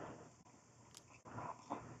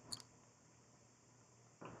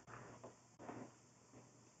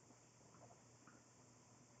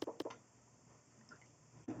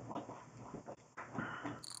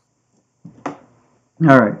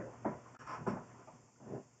 Alright.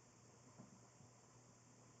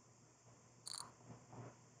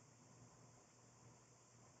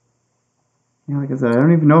 Yeah, like I said, I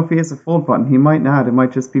don't even know if he has a fold button. He might not. It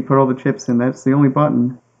might just be put all the chips in. That's the only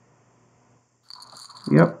button.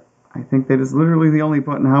 Yep. I think that is literally the only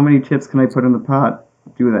button. How many chips can I put in the pot?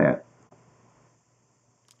 Do that.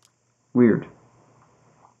 Weird.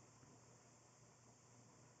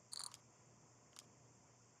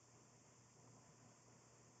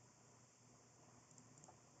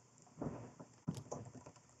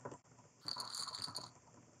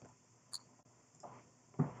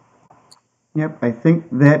 Yep, I think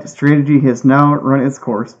that strategy has now run its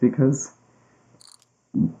course because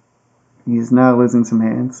he's now losing some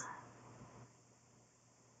hands.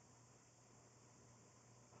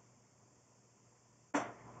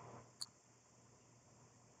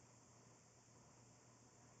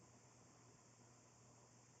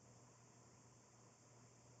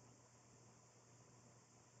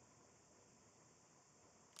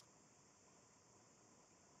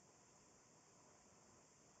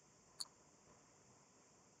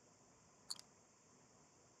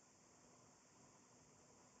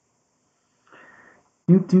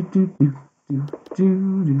 Do do do do do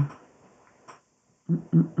do do. Mm,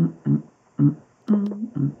 mm, mm, mm, mm,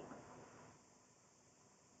 mm, mm.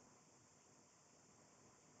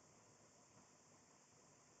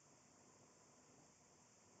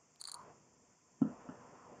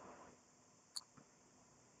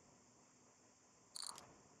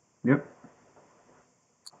 Yep.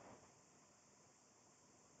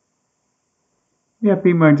 Yeah,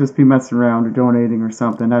 Pete might just be messing around or donating or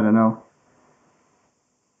something. I don't know.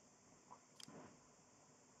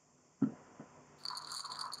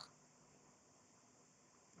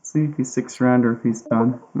 Let's see if he sticks around or if he's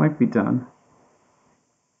done. Might be done.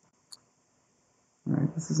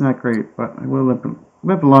 Alright, this is not great, but I will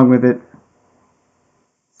limp along with it.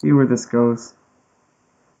 See where this goes.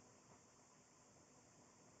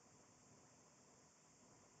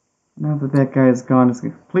 Now that that guy is gone, it's a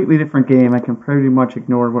completely different game. I can pretty much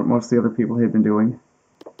ignore what most of the other people have been doing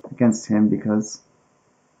against him because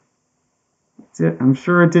I'm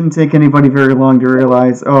sure it didn't take anybody very long to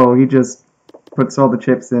realize, oh, he just puts all the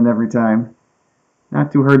chips in every time.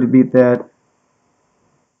 Not too hard to beat that.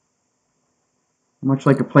 Much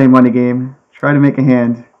like a play money game. Try to make a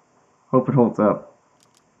hand. Hope it holds up.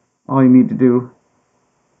 All you need to do.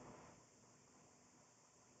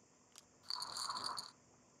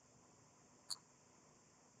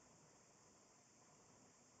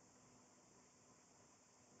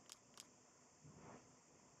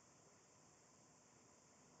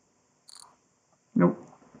 Nope.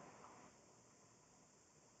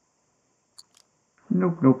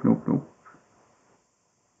 Nope, nope, nope, nope.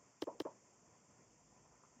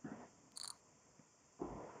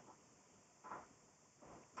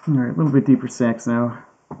 Alright, a little bit deeper stacks now.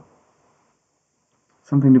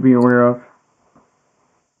 Something to be aware of.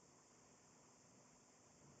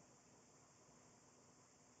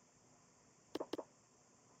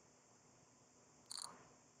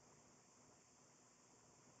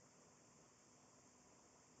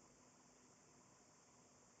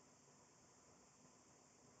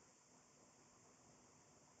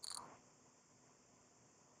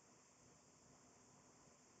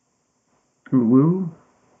 Ooh.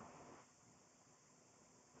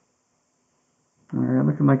 Alright,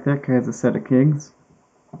 looking like that guy has a set of kings.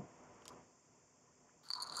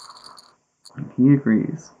 He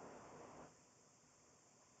agrees.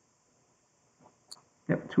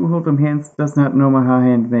 Yep, two hold'em hands does not an Omaha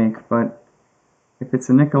hand make, but if it's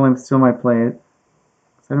a nickel, I still might play it.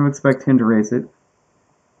 So I don't expect him to raise it.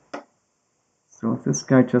 So if this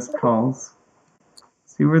guy just calls,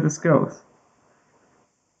 see where this goes.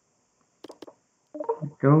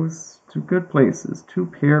 It goes to good places. 2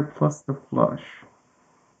 pair plus the flush.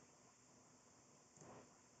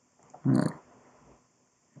 Alright.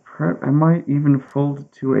 I might even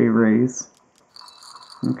fold to a raise.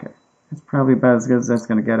 Okay. That's probably about as good as that's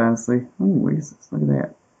going to get, honestly. Ooh, raises. Look at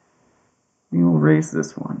that. We will raise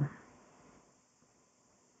this one.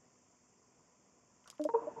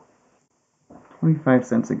 25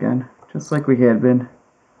 cents again. Just like we had been.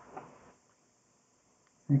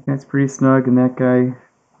 I think that's pretty snug, and that guy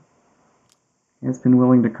has been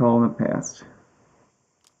willing to call in the past.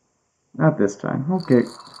 Not this time. Okay.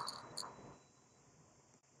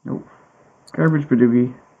 Nope. Garbage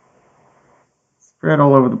Badoogie. Spread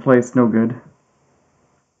all over the place, no good.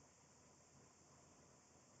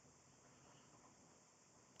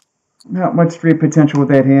 Not much straight potential with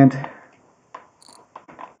that hand.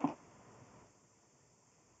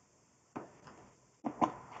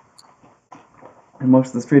 And most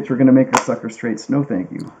of the straights we're going to make are sucker straights. No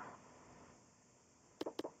thank you.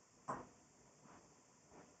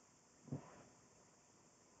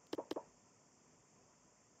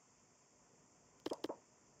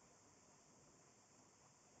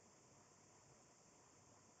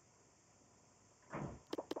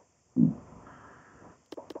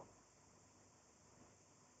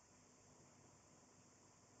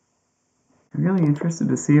 I'm really interested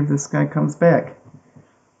to see if this guy comes back.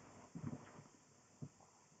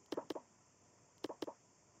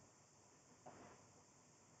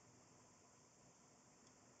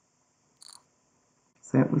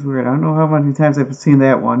 So that was weird. I don't know how many times I've seen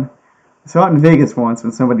that one. I saw it in Vegas once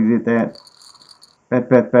when somebody did that. Bet,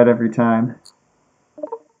 bet, bet every time.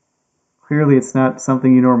 Clearly it's not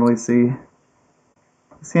something you normally see.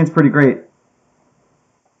 This hand's pretty great.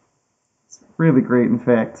 It's really great, in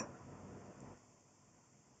fact.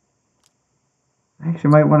 I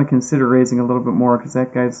actually might want to consider raising a little bit more because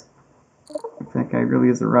that guy really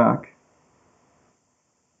is a rock.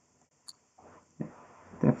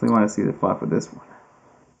 Definitely want to see the flop with this one.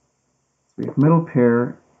 So we have middle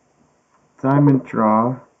pair, diamond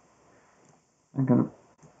draw. I'm going to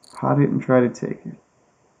pot it and try to take it.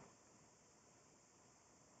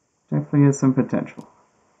 Definitely has some potential,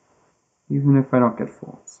 even if I don't get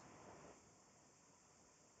folds.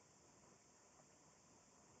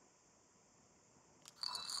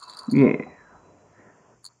 Yeah.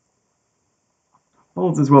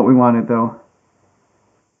 Folds is what we wanted, though.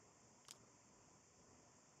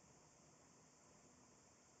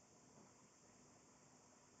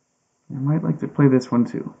 could play this one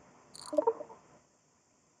too.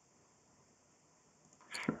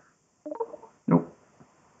 Sure. Nope.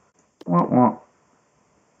 Wah wah.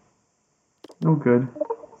 No good.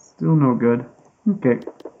 Still no good. Okay.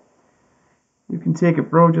 You can take it,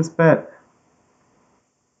 bro. Just bet.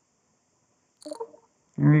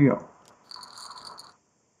 There you go.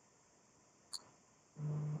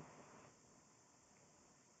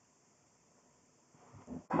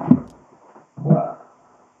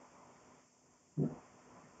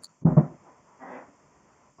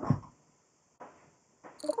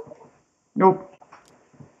 Nope.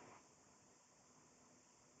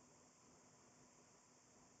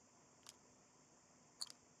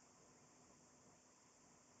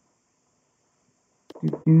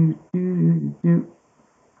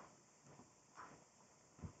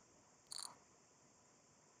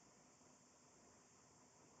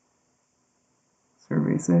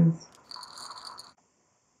 Survey says.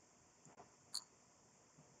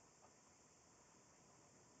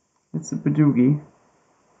 It's a Badoogie.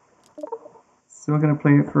 Still gonna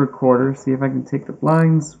play it for a quarter, see if I can take the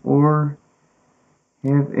blinds or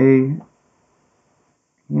have a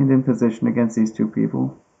hand in position against these two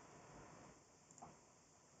people.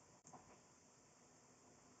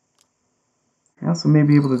 I also may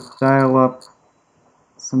be able to dial up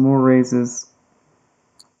some more raises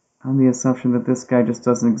on the assumption that this guy just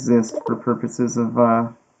doesn't exist for purposes of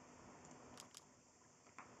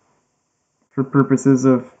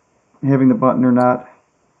having the button or not.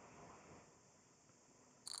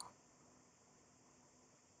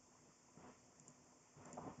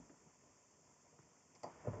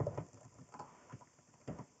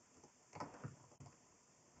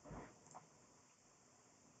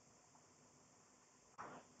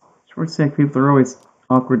 Short stack people are always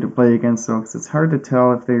awkward to play against, though, because it's hard to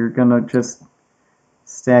tell if they're gonna just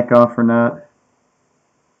stack off or not.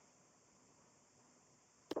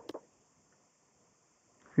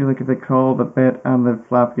 I feel like if they call the bet on the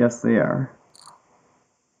flop, yes, they are.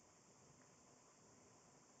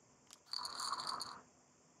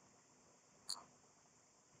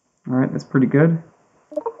 Alright, that's pretty good.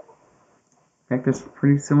 In fact, that's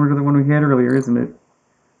pretty similar to the one we had earlier, isn't it?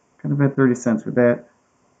 Kind of at 30 cents with that.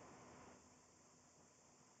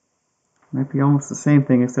 Might be almost the same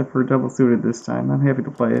thing, except for double suited this time. I'm happy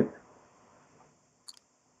to play it.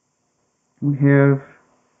 We have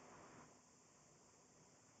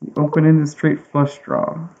the open-ended straight flush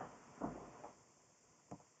draw.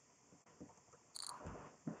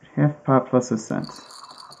 Half pot plus a cent.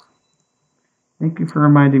 Thank you for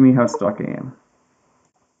reminding me how stuck I am.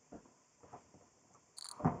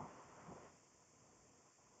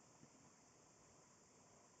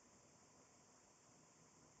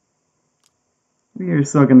 We are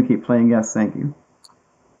still going to keep playing, yes, thank you.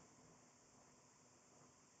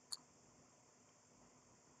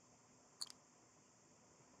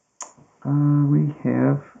 We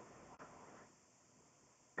have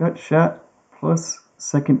gut shot plus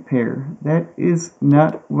second pair. That is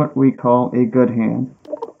not what we call a good hand.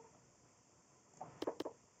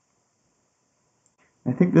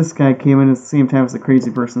 I think this guy came in at the same time as the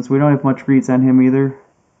crazy person, so we don't have much reads on him either.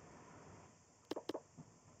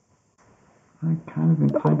 I'm kind of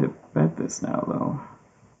inclined to bet this now, though.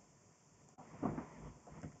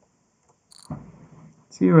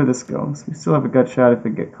 See where this goes. We still have a gut shot if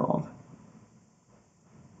it get called.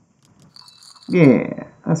 Yeah,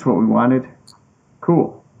 that's what we wanted.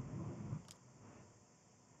 Cool.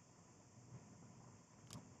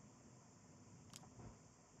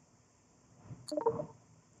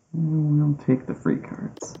 We'll take the free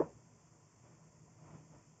cards.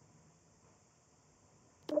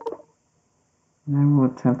 And I will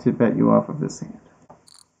attempt to bet you off of this hand.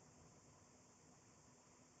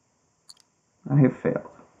 I have failed.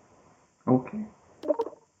 Okay.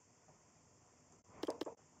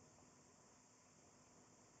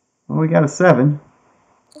 Well, we got a 7.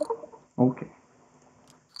 Okay.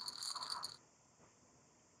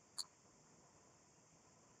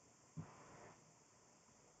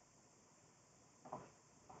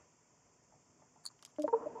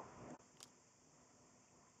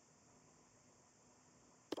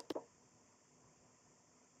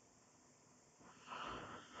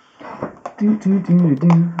 Do do do do.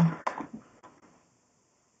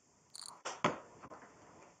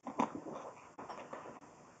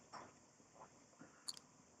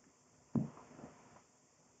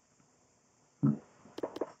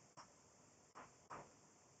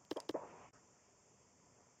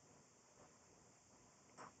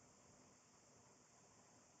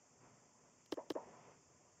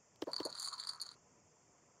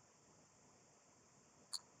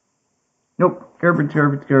 Nope. Garbage,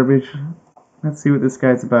 garbage, garbage. Let's see what this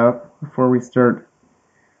guy's about before we start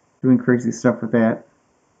doing crazy stuff with that.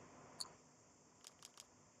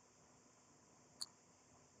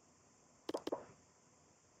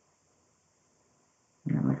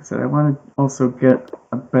 And like I said, I want to also get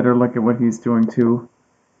a better look at what he's doing too.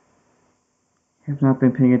 I have not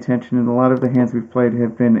been paying attention, and a lot of the hands we've played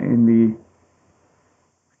have been in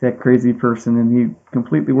that crazy person, and he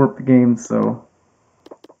completely warped the game, so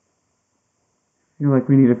I feel like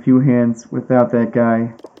we need a few hands without that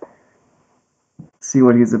guy. See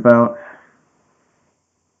what he's about.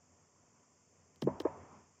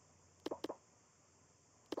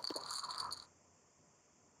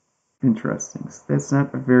 Interesting. So that's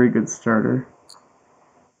not a very good starter.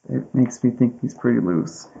 It makes me think he's pretty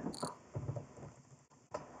loose.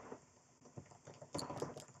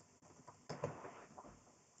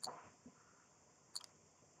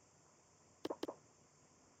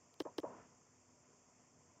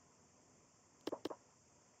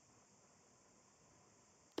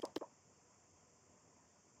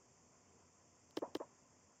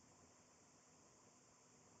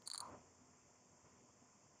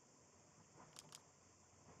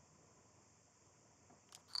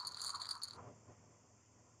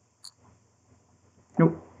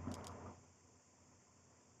 Nope.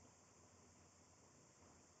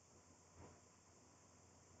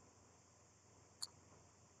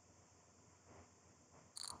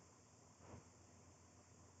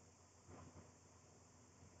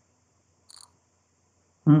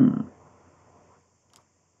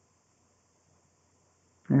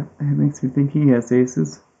 Yeah, that makes me think he has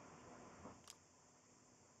aces.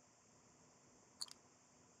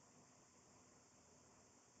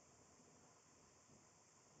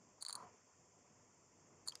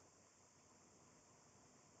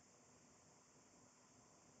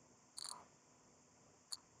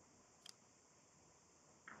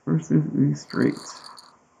 Versus the straights.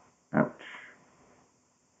 Ouch.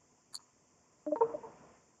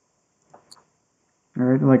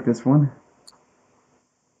 Alright, I like this one.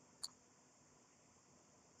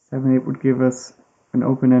 7-8 would give us an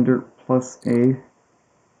open-ender plus a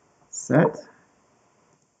set.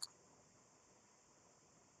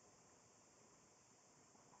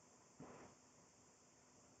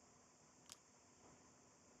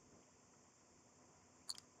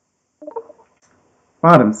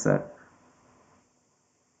 Bottom set.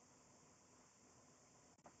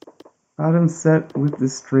 Bottom set with the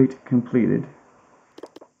straight completed.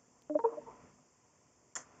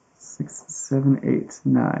 6, 7, 8,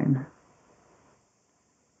 9.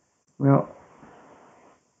 Well,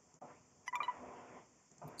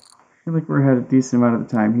 I feel like we're ahead a decent amount of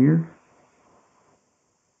the time here.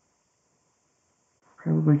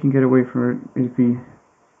 Probably can get away from it if he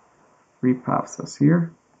repops us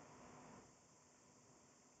here.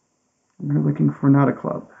 We're looking for not a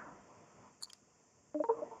club.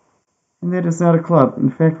 And that is not a club.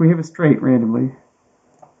 In fact, we have a straight randomly.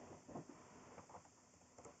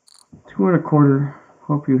 2 1/4.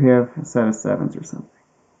 Hope you have a set of sevens or something.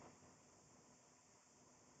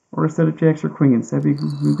 Or a set of jacks or queens. We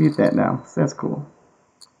beat that now, so that's cool.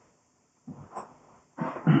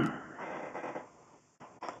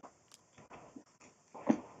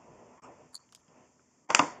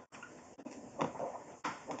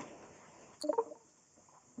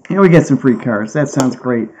 And we get some free cards. That sounds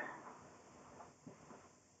great.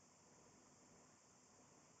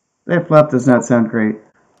 That flop does not sound great.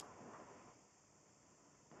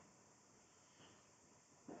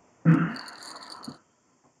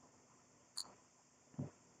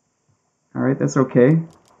 Alright, that's okay.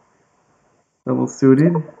 Double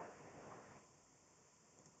suited.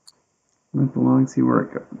 Limp along, see where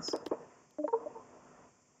it goes.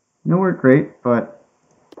 Nowhere great, but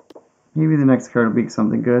maybe the next card will be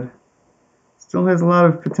something good. Still has a lot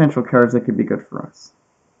of potential cards that could be good for us.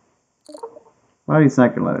 Well, he's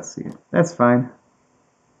not going to let us see it. That's fine.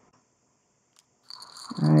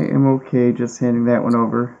 I am okay just handing that one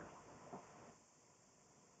over.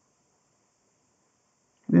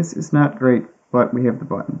 This is not great, but we have the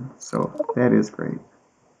button, so that is great.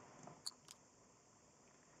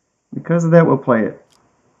 Because of that, we'll play it.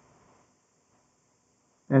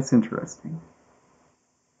 That's interesting.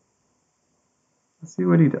 Let's see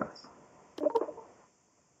what he does.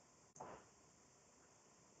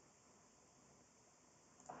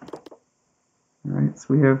 Alright,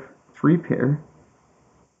 so we have 3 pair.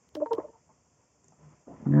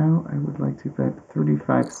 Now I would like to bet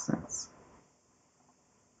 35 cents.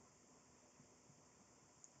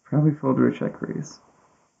 Probably fold to a check raise.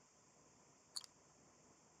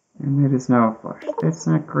 And that is now a flush. That's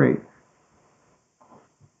not great.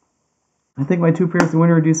 I think my 2 pairs win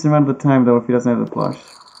a reduced amount of the time, though, if he doesn't have the flush.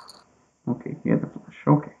 Okay, he had the flush.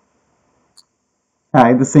 Okay. Ah, I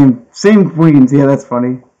had the same queens. Yeah, that's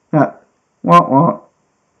funny. Ah, wah wah.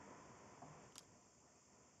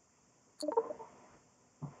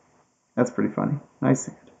 That's pretty funny. Nice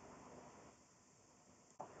hand.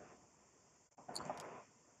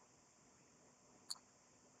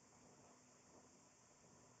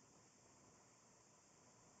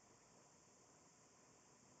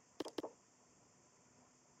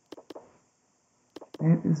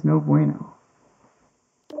 That is no bueno.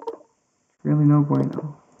 Really no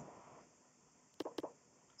bueno.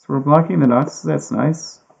 So we're blocking the nuts. That's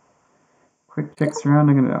nice. Quick checks around.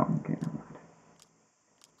 I'm gonna. Oh, okay, never mind.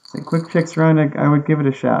 So quick checks around. I would give it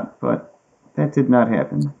a shot, but that did not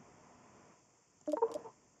happen.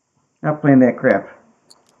 Not playing that crap.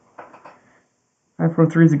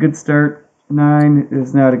 5-4-3 is a good start. 9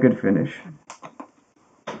 is not a good finish.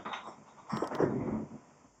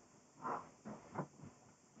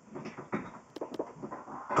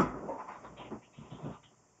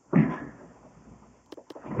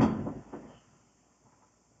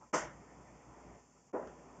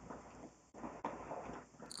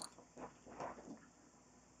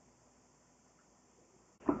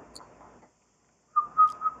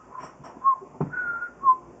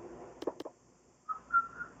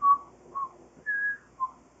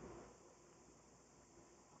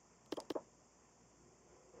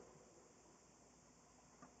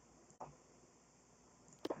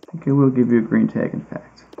 I think it will give you a green tag, in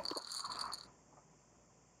fact.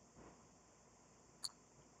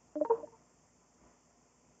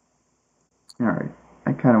 Alright,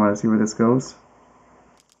 I kind of want to see where this goes.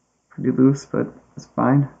 Pretty loose, but it's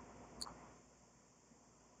fine.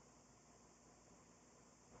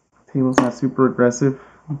 Table's not super aggressive,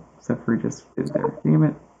 except for he just did there. Damn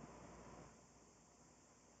it.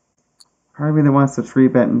 Part of me that wants to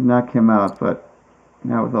 3-bet and knock him out, but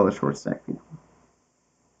not with all the short stack people.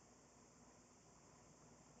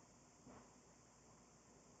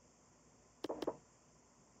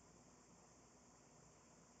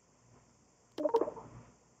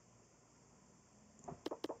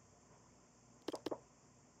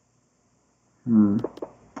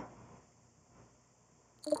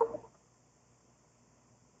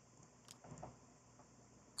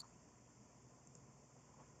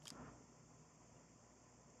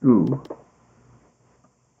 Ooh.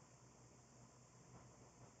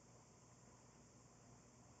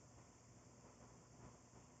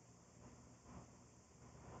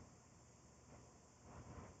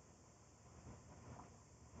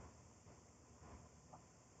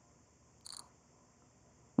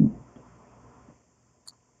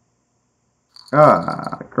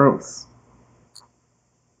 Ah, gross.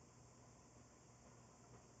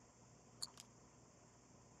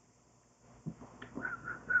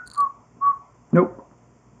 Nope.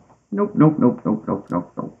 Nope, nope, nope, nope, nope,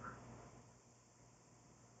 nope, nope.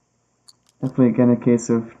 Definitely again a case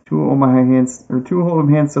of 2 Omaha hands, or 2 Hold'em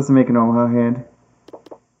hands doesn't make an Omaha hand.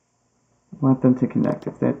 I want them to connect.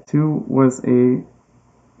 If that 2 was a,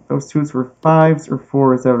 those 2s were 5s or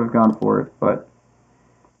 4s, I would have gone for it, but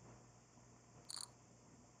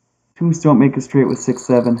 2s don't make a straight with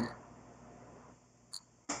 6-7.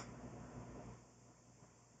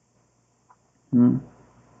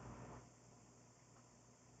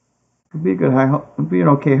 It'd be a good high, it'd be an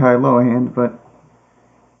okay high-low hand, but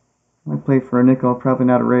I play for a nickel, probably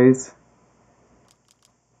not a raise.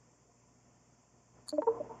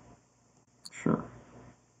 Sure.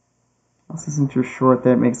 This isn't your short,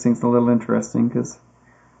 that makes things a little interesting, because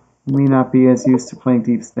you may not be as used to playing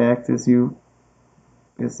deep stacked as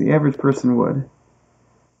the average person would.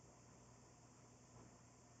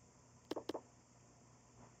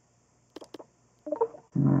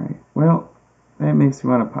 Alright, well, that makes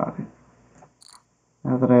me want to pot it.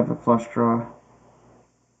 Now that I have a flush draw.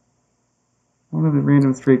 One of the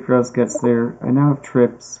random straight draws gets there. I now have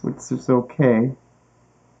trips, which is okay.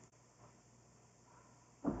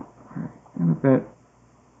 Alright, I'm gonna bet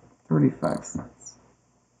 35 cents.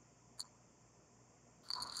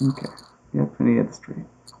 Okay, yep, and he had the straight.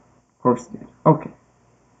 Of course he did. Okay.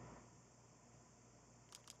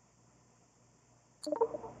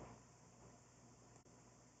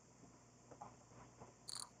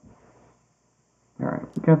 Alright,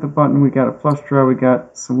 we got the button, we got a flush draw, we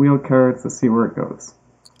got some wheel cards. Let's see where it goes.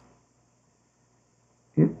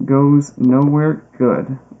 It goes nowhere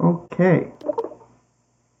good. Okay.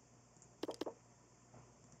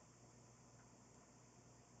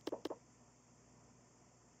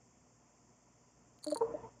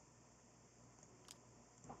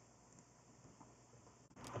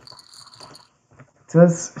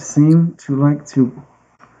 does seem to like to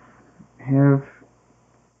have,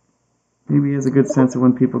 maybe he has a good sense of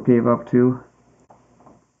when people gave up too.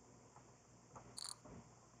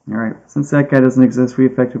 Alright, since that guy doesn't exist, we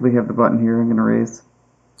effectively have the button here. I'm going to raise.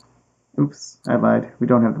 Oops, I lied. We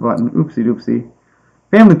don't have the button. Oopsie doopsie.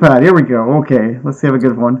 Family pot, here we go. Okay, let's have a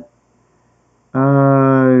good one.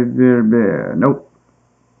 Nope.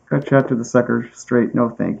 Cut shot to the sucker straight. No,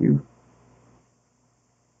 thank you.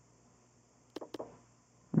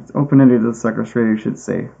 It's open-ended to the sucker straight, you should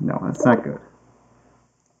say. No, that's not good.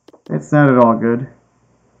 It's not at all good.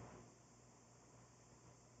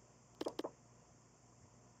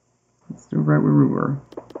 Let's do right where we were.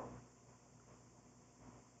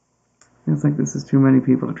 Feels like this is too many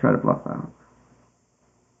people to try to bluff out.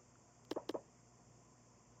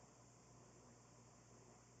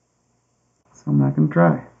 So I'm not going to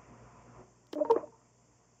try.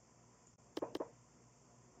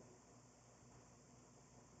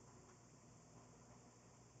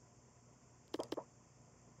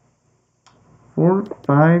 Four,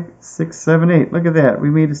 5, 6, 7, 8. Look at that. We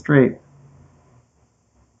made it straight.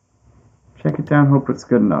 Check it down. Hope it's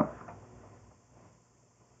good enough.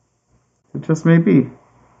 It just may be.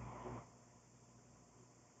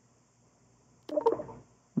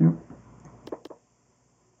 Yep.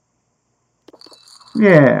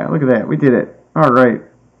 Yeah, look at that. We did it. Alright.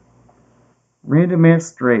 Random ass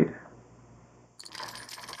straight.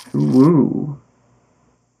 Woo.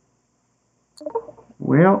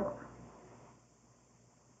 Well.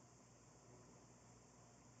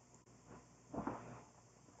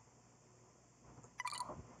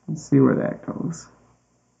 Let's see where that goes.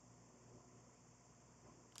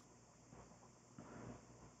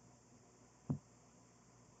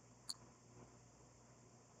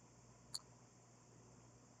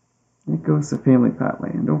 It goes to family pot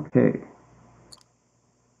land. Okay.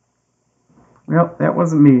 Well, that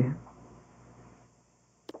wasn't me.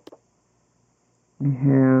 We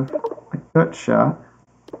have a gut shot,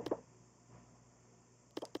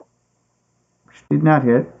 which did not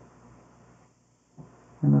hit.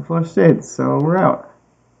 And the flush did, so we're out.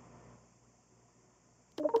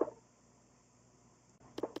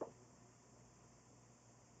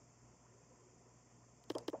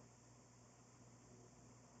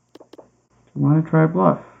 Do you want to try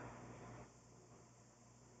bluff?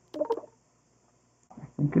 I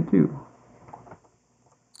think I do.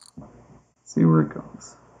 See where it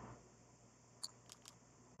goes.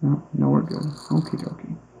 No, we're good. Okie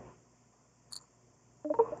dokie.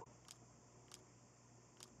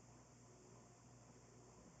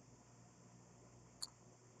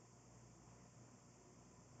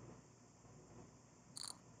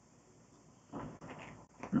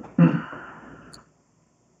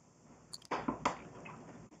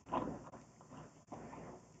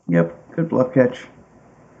 Yep, good bluff catch.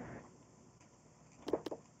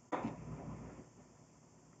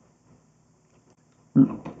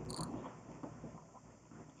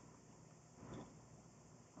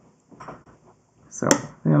 So,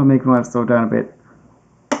 that'll make me want to slow down a bit.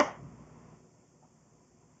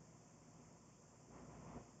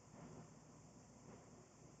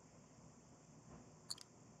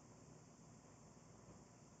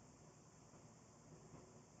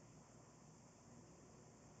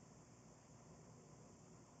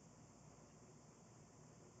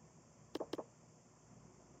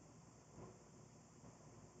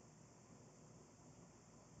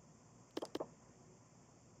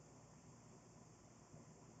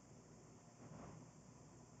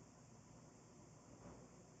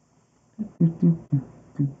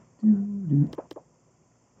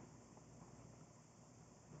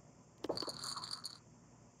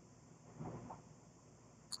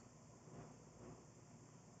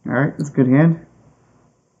 Alright, that's a good hand.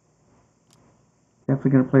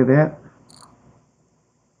 Definitely going to play that.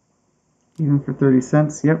 Even for 30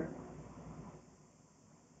 cents, yep.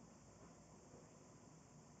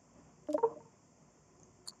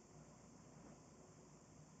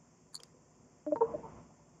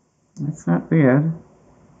 That's not bad.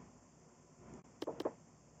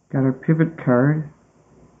 Got our pivot card.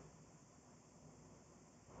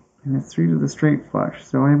 And it's 3 to the straight flush.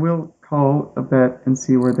 So I will call a bet and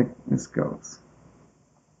see where this goes.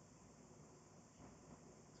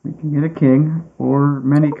 So we can get a king, or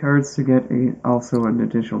many cards to get also an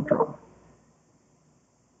additional draw.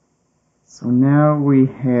 So now we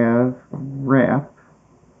have wrap.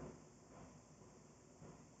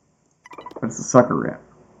 But it's a sucker wrap.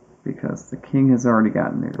 Because the king has already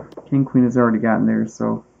gotten there. King, queen has already gotten there,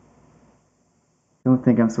 so don't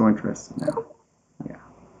think I'm so interested now. Yeah.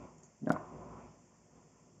 No.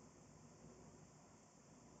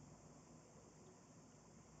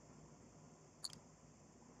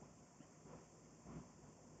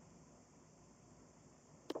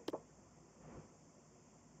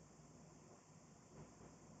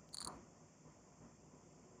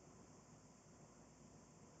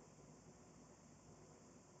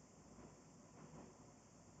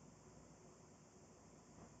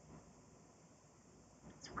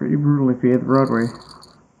 Pretty brutal if you hit the Broadway.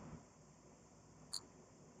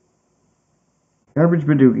 Garbage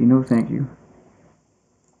Badoogie, no thank you.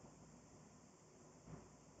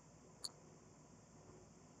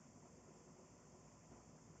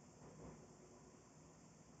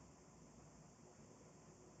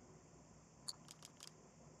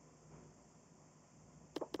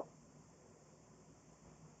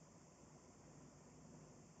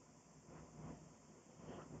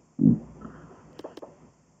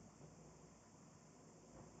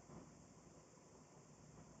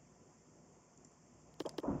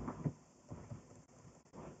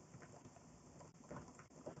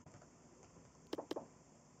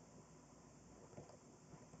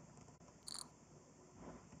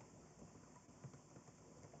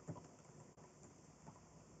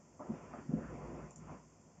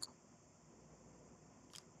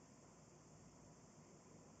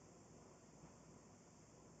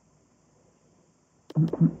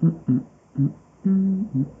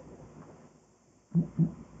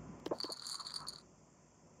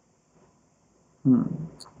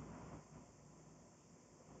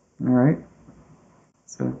 Alright.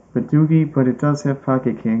 So, Badoogie, but it does have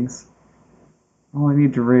Pocket Kings. All I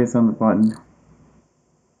need to raise on the button.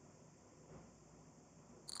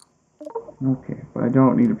 Okay, but I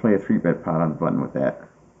don't need to play a 3-bet pot on the button with that.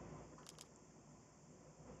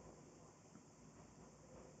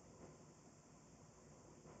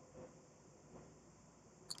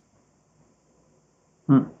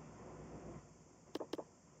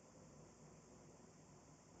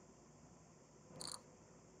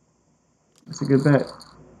 That's a good bet.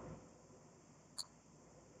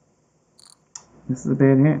 This is a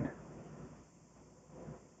bad hand.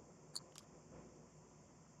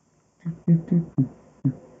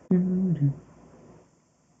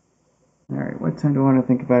 Alright, what time do I want to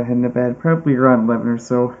think about heading to bed? Probably around 11 or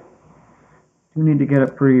so. Do need to get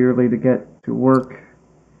up pretty early to get to work.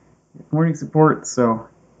 Morning support, so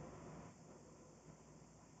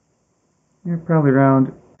yeah, probably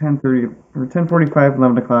around 10:30 or 10:45,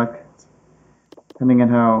 11 o'clock, depending on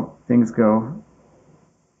how things go.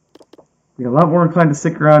 Be a lot more inclined to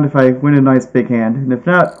stick around if I win a nice big hand, and if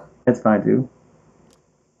not, that's fine too.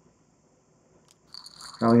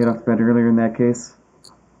 Probably head off to bed earlier in that case.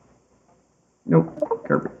 Nope,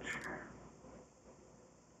 garbage.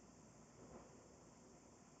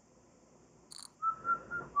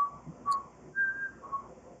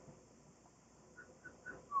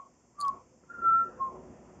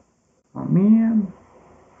 Oh man,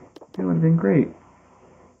 that would have been great.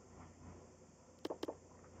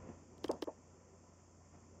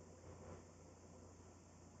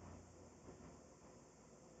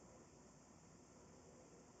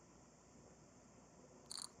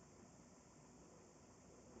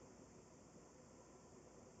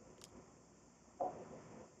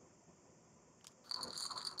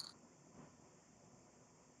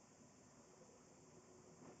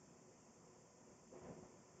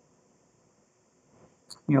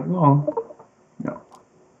 Yeah, long. No.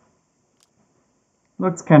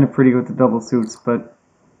 Looks kind of pretty with the double suits, but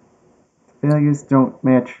the values don't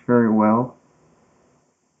match very well.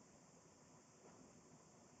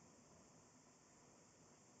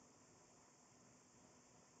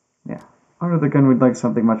 Yeah. Under the gun, we'd like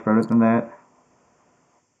something much better than that.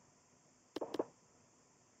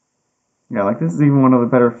 Yeah, like this is even one of the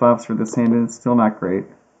better flops for this hand, and it's still not great.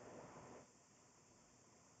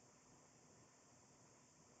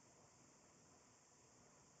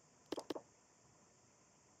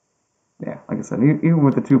 Yeah, like I said, even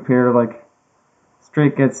with the 2-pair, like,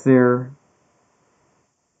 straight gets there,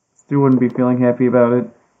 still wouldn't be feeling happy about it.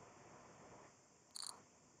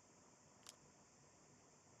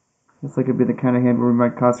 It's like it'd be the kind of hand where we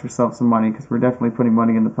might cost ourselves some money, because we're definitely putting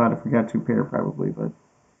money in the pot if we got 2-pair, probably, but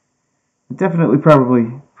definitely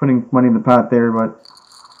probably putting money in the pot there, but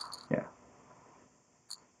yeah.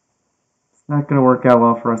 It's not going to work out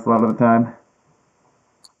well for us a lot of the time.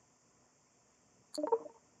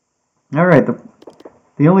 Alright,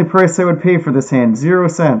 the only price I would pay for this hand, 0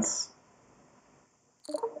 cents.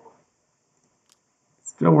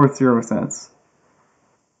 Still worth 0 cents.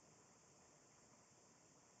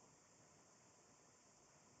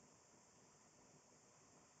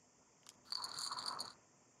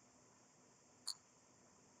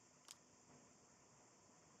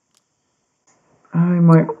 I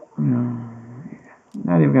might,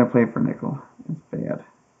 not even going to play for nickel. That's bad.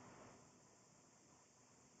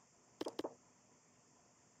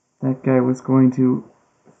 That guy was going to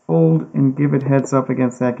fold and give it heads up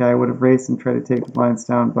against that guy. I would have raced and tried to take the blinds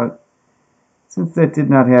down, but since that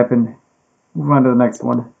did not happen, move on to the next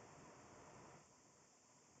one.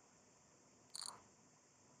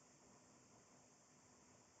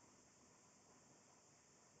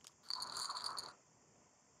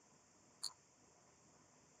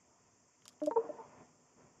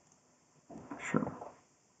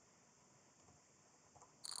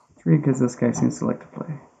 3 because this guy seems to like to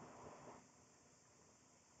play.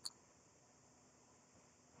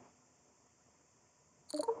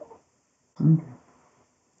 Okay.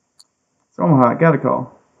 It's Omaha, got a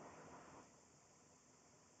call.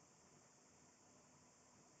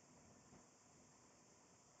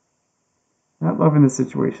 Not loving the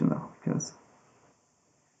situation though, because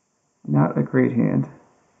not a great hand.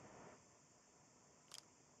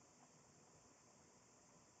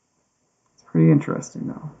 It's pretty interesting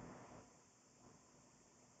though.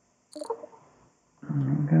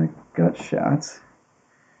 I'm gonna gut shots.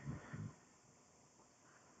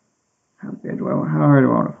 How hard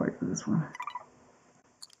do I want to fight for this one?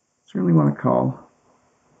 Certainly want to call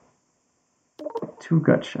 2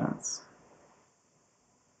 gut shots.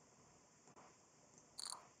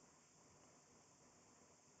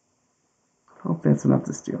 Hope that's enough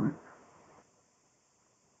to steal it.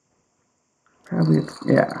 Probably,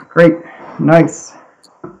 yeah, great, nice,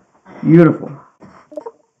 beautiful.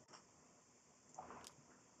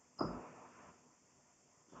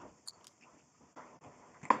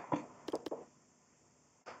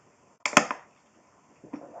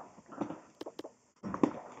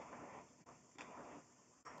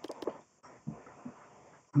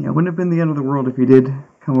 Yeah, it wouldn't have been the end of the world if he did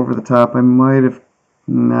come over the top. I might have, I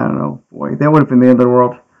don't know, boy, that would have been the end of the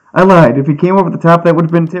world. I lied. If he came over the top, that would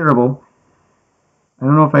have been terrible. I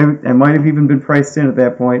don't know if I might have even been priced in at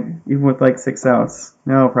that point, even with like 6 outs.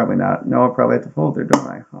 No, probably not. No, I'll probably have to fold there, don't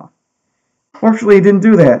I? Huh. Fortunately, he didn't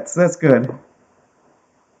do that, so that's good.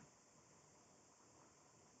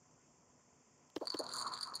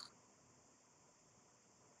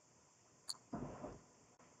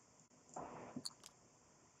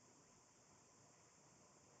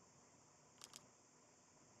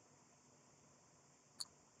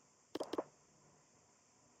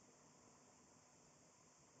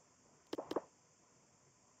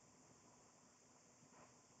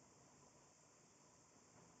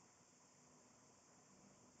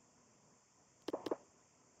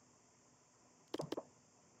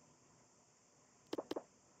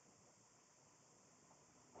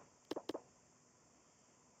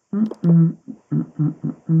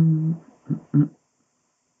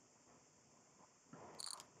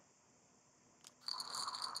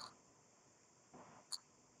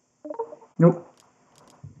 Nope.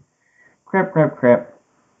 Crap, crap, crap.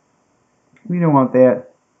 We don't want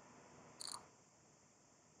that.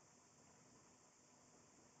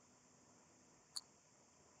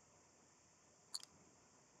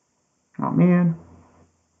 Oh man.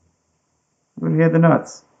 Would have had the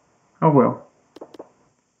nuts. Oh well.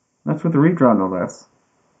 That's with the redraw, no less.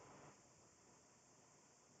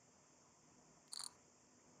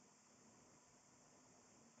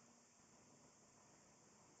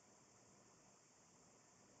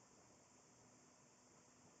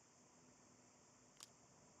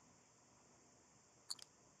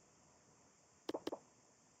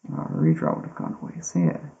 Oh, the redraw would have gone away.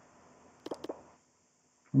 Sad.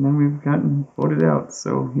 And then we've gotten voted out,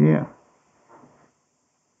 so yeah.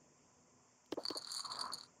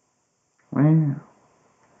 Wow.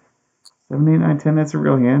 7, 8, 9, 10, that's a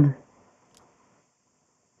real hand.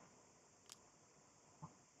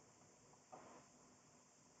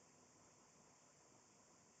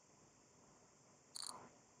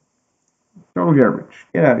 Total garbage.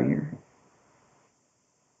 Get out of here.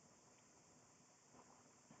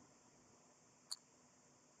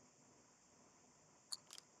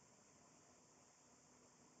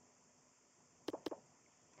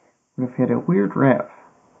 Would have had a weird wrap.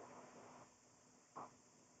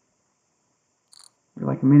 Or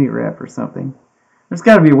like a mini wrap or something. There's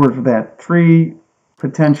got to be a word for that. 3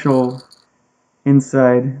 potential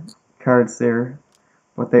inside cards there.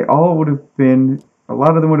 But they all would have been, a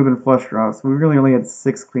lot of them would have been flush draws. We really only had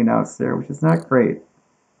 6 clean outs there, which is not great.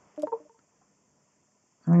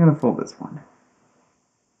 I'm going to fold this one.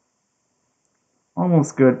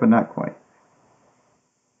 Almost good, but not quite.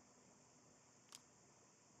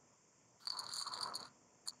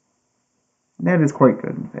 That is quite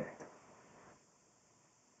good, in fact.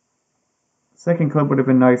 Second club would have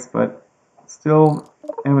been nice, but still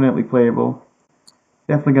eminently playable.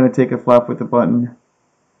 Definitely going to take a flop with the button.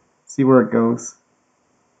 See where it goes.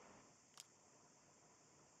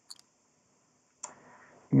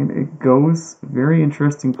 And it goes very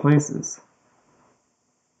interesting places.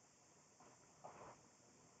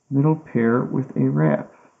 Middle pair with a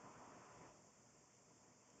wrap.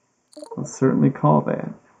 I'll certainly call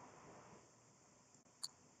that.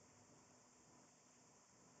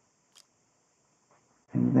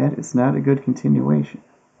 And that is not a good continuation.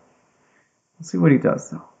 Let's see what he does,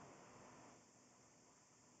 though.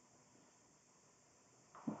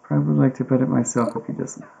 Probably like to bet it myself if he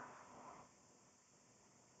doesn't.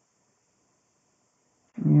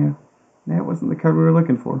 Yeah, that wasn't the card we were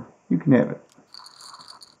looking for. You can have it.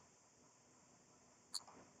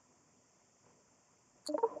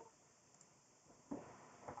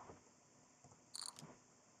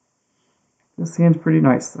 This hand's pretty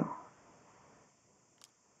nice, though.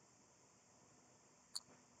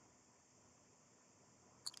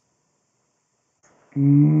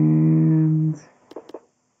 And it's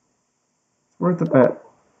worth a bet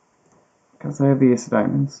because I have the ace of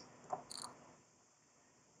diamonds.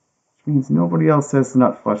 Which means nobody else has the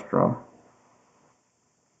nut flush draw.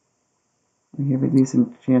 We have a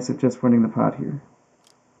decent chance of just winning the pot here.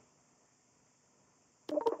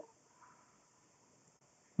 I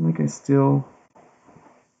feel like I still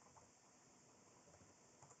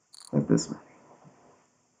have this many.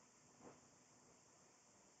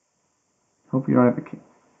 Hope you don't have a king.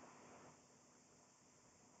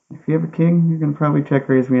 If you have a king, you're going to probably check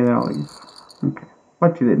raise me and then I'll leave. Okay,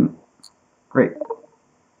 but you didn't. Great.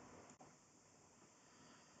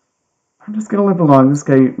 I'm just going to limp along. This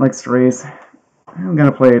guy likes to raise. I'm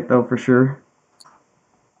going to play it though for sure.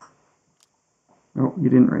 Oh, you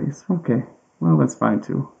didn't raise. Okay, well that's fine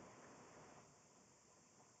too.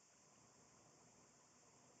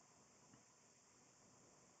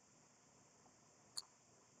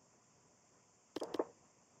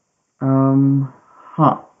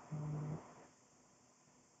 Huh.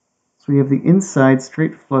 So we have the inside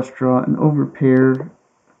straight flush draw, an overpair,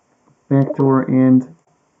 backdoor, and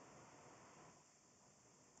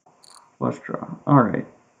flush draw. Alright.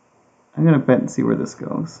 I'm going to bet and see where this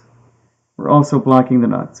goes. We're also blocking the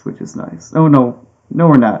nuts, which is nice. Oh, no. No,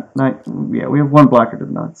 we're not. Yeah, we have one blocker to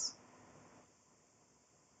the nuts.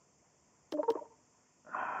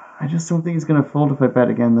 I just don't think he's going to fold if I bet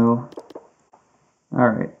again, though.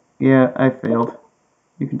 Alright. Yeah, I failed.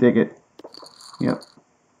 You can take it. Yep.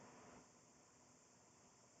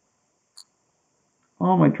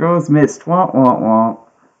 Oh, my draw's missed. Wah, wah, wah.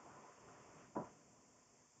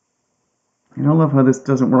 I don't love how this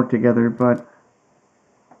doesn't work together, but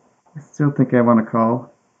I still think I want to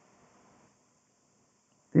call.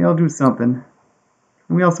 They all do something.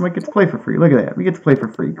 And we also might get to play for free. Look at that. We get to play for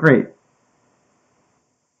free. Great.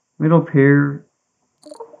 Middle pair.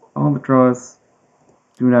 All the draws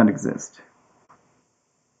do not exist.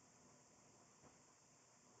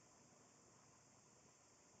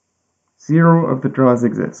 Zero of the draws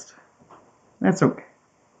exist. That's okay.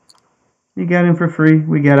 You got in for free.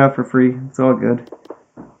 We got out for free. It's all good.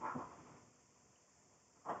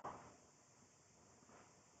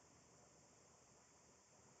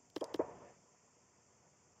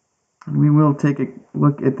 And we will take a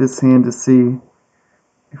look at this hand to see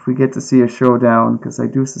if we get to see a showdown, because I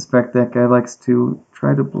do suspect that guy likes to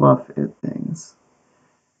try to bluff at things.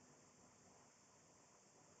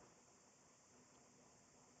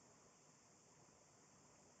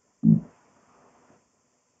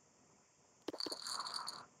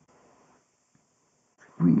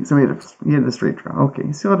 So he had a straight draw. Okay,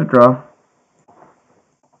 he still had a draw.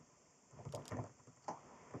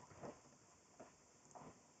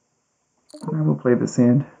 I will play this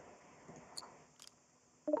hand.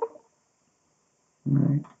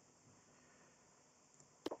 Alright.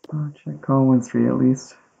 Check call 1-3 at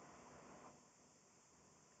least.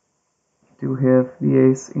 Do have the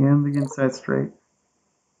ace and the inside straight.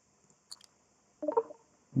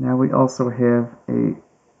 Now we also have a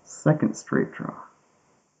second straight draw.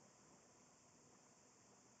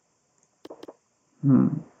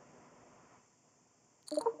 Do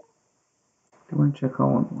I want to check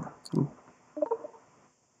call one more? Ooh.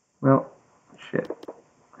 Well, shit.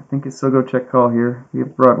 I think I still go check call here. We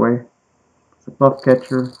have Broadway. It's a bluff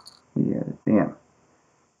catcher. Yeah, damn.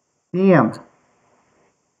 Damn!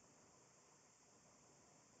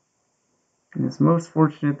 And it's most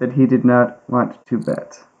fortunate that he did not want to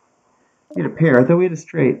bet. He had a pair. I thought we had a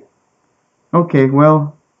straight. Okay,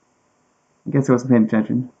 well, I guess I wasn't paying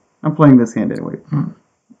attention. I'm playing this hand anyway.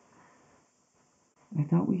 I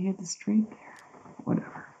thought we had the straight there.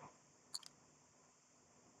 Whatever.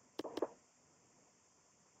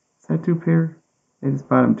 Is that two pair? It is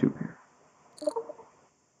bottom two pair.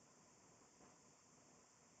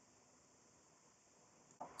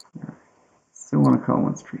 Right. Still want to call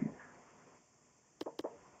 1-3.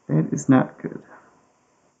 That is not good.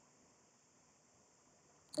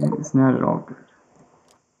 That is not at all good.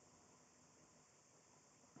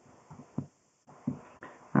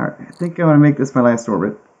 Alright, I think I want to make this my last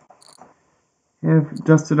orbit. Have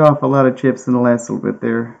dusted off a lot of chips in the last little bit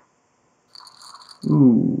there.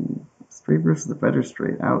 Ooh, straight versus the better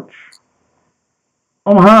straight. Ouch.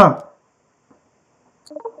 Omaha!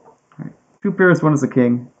 Two pairs, one is a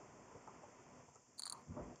king.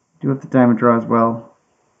 Do have the diamond draw as well.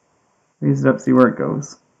 Raise it up, see where it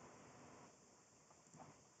goes.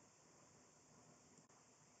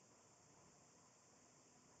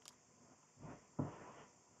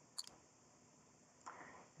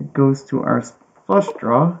 It goes to our flush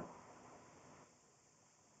draw.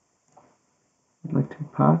 I'd like to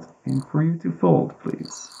pot and for you to fold,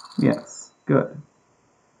 please. Yes, good.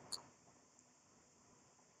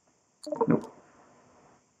 Nope.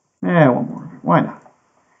 One more. Why not?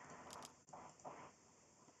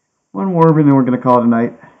 One more, and then we're going to call it a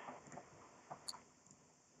night.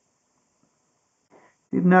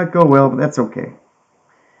 Did not go well, but that's okay.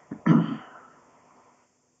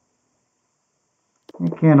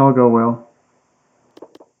 It can't all go well.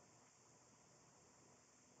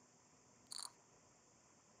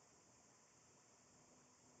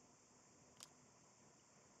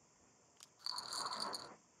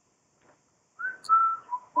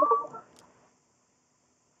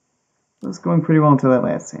 It was going pretty well until that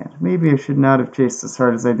last hand. Maybe I should not have chased as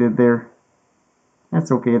hard as I did there.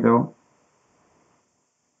 That's okay, though.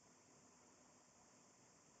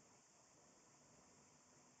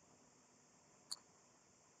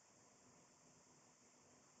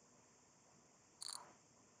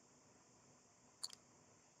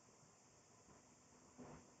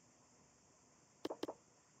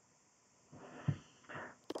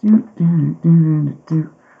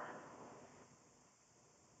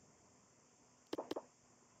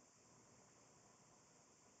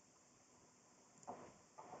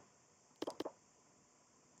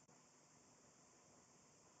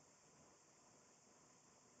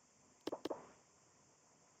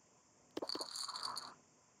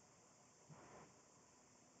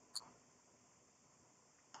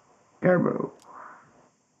 Garbo.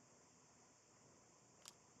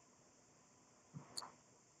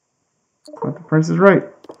 But the price is right.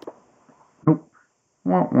 Nope.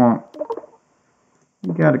 Womp womp.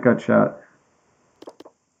 You got a gut shot.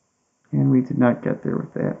 And we did not get there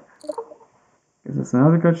with that. Is this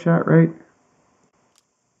another gut shot, right?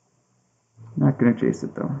 Not gonna chase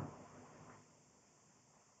it though.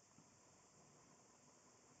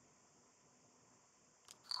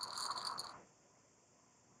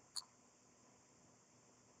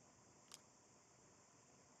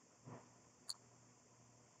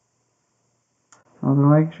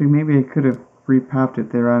 Although actually maybe I could have repopped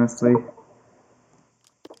it there honestly.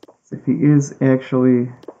 If he is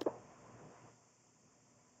actually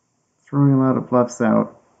throwing a lot of bluffs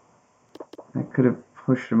out, I could have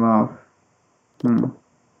pushed him off.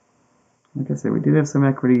 Like I said, we did have some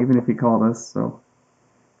equity even if he called us, so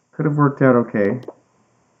could have worked out okay.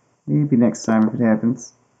 Maybe next time if it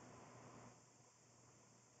happens.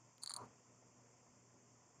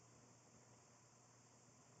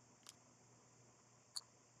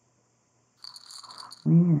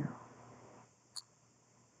 Yeah.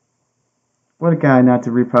 What a guy not to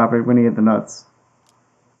repop it when he had the nuts.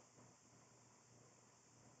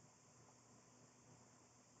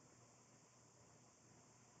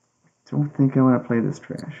 Don't think I want to play this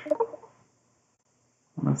trash.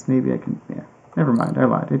 Unless maybe I can, yeah. Never mind, I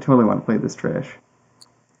lied. I totally want to play this trash.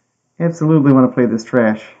 Absolutely want to play this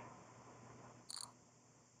trash.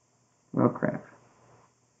 Well, crap.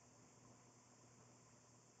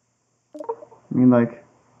 I mean, like,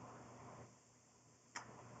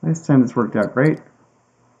 last time this worked out great.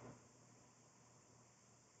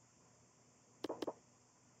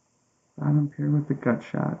 Bottom pair with the gut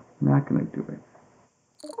shot. Not gonna do it.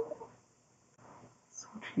 So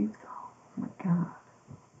cheap, though. Oh my god.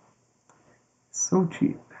 So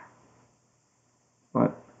cheap.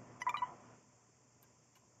 But,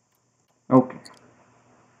 okay.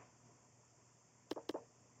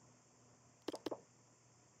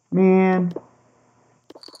 Man.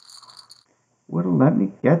 Would've let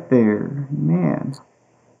me get there. Man.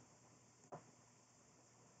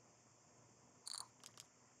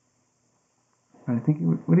 But I think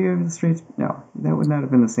it would he have the straight? No, that would not have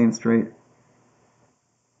been the same straight.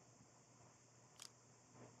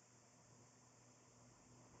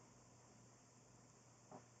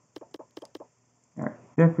 Alright,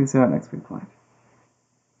 definitely set out next big blind.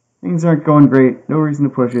 Things aren't going great. No reason to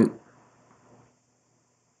push it.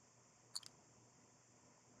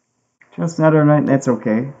 Just not our night, that's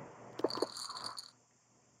okay.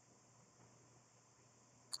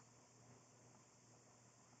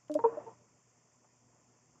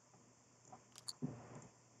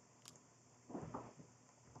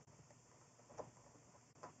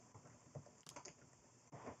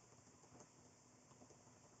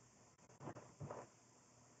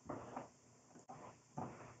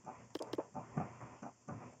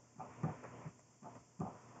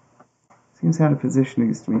 Seems out of position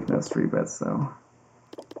against me for those 3 bets, so.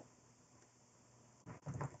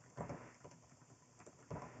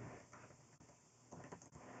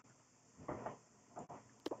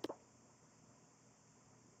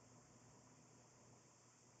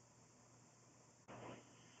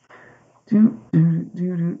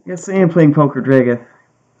 Yes, I am playing Poker Dragon.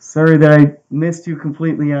 Sorry that I missed you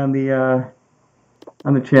completely on the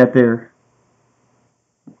chat there.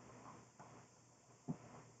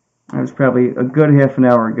 That was probably a good half an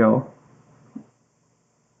hour ago.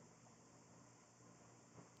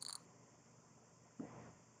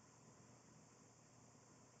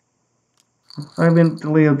 I've been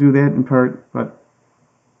delayed. I'll do that in part, but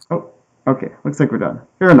oh, okay. Looks like we're done.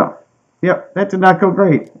 Fair enough. Yep, that did not go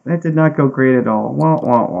great. That did not go great at all. Wah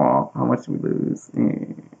wah wah. How much did we lose?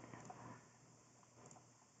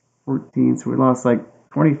 14. So we lost like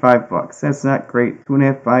 $25. That's not great.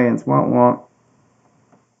 2.5 buy-ins. Wah wah.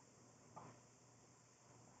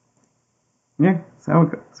 Yeah, that's how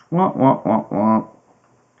it goes. Wah wah wah wah.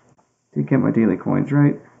 Did get my daily coins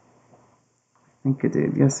right? I think I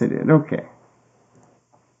did. Yes, I did. Okay.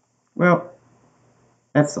 Well,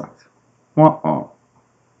 that sucked. Wah wah.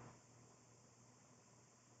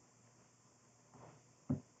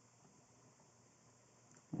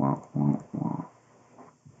 Wah wah wah.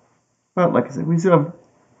 But like I said, we still have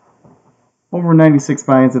over 96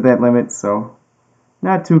 buy-ins at that limit, so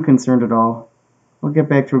not too concerned at all. We'll get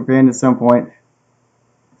back to a grand at some point,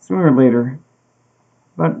 sooner or later.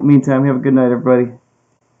 But meantime, have a good night, everybody.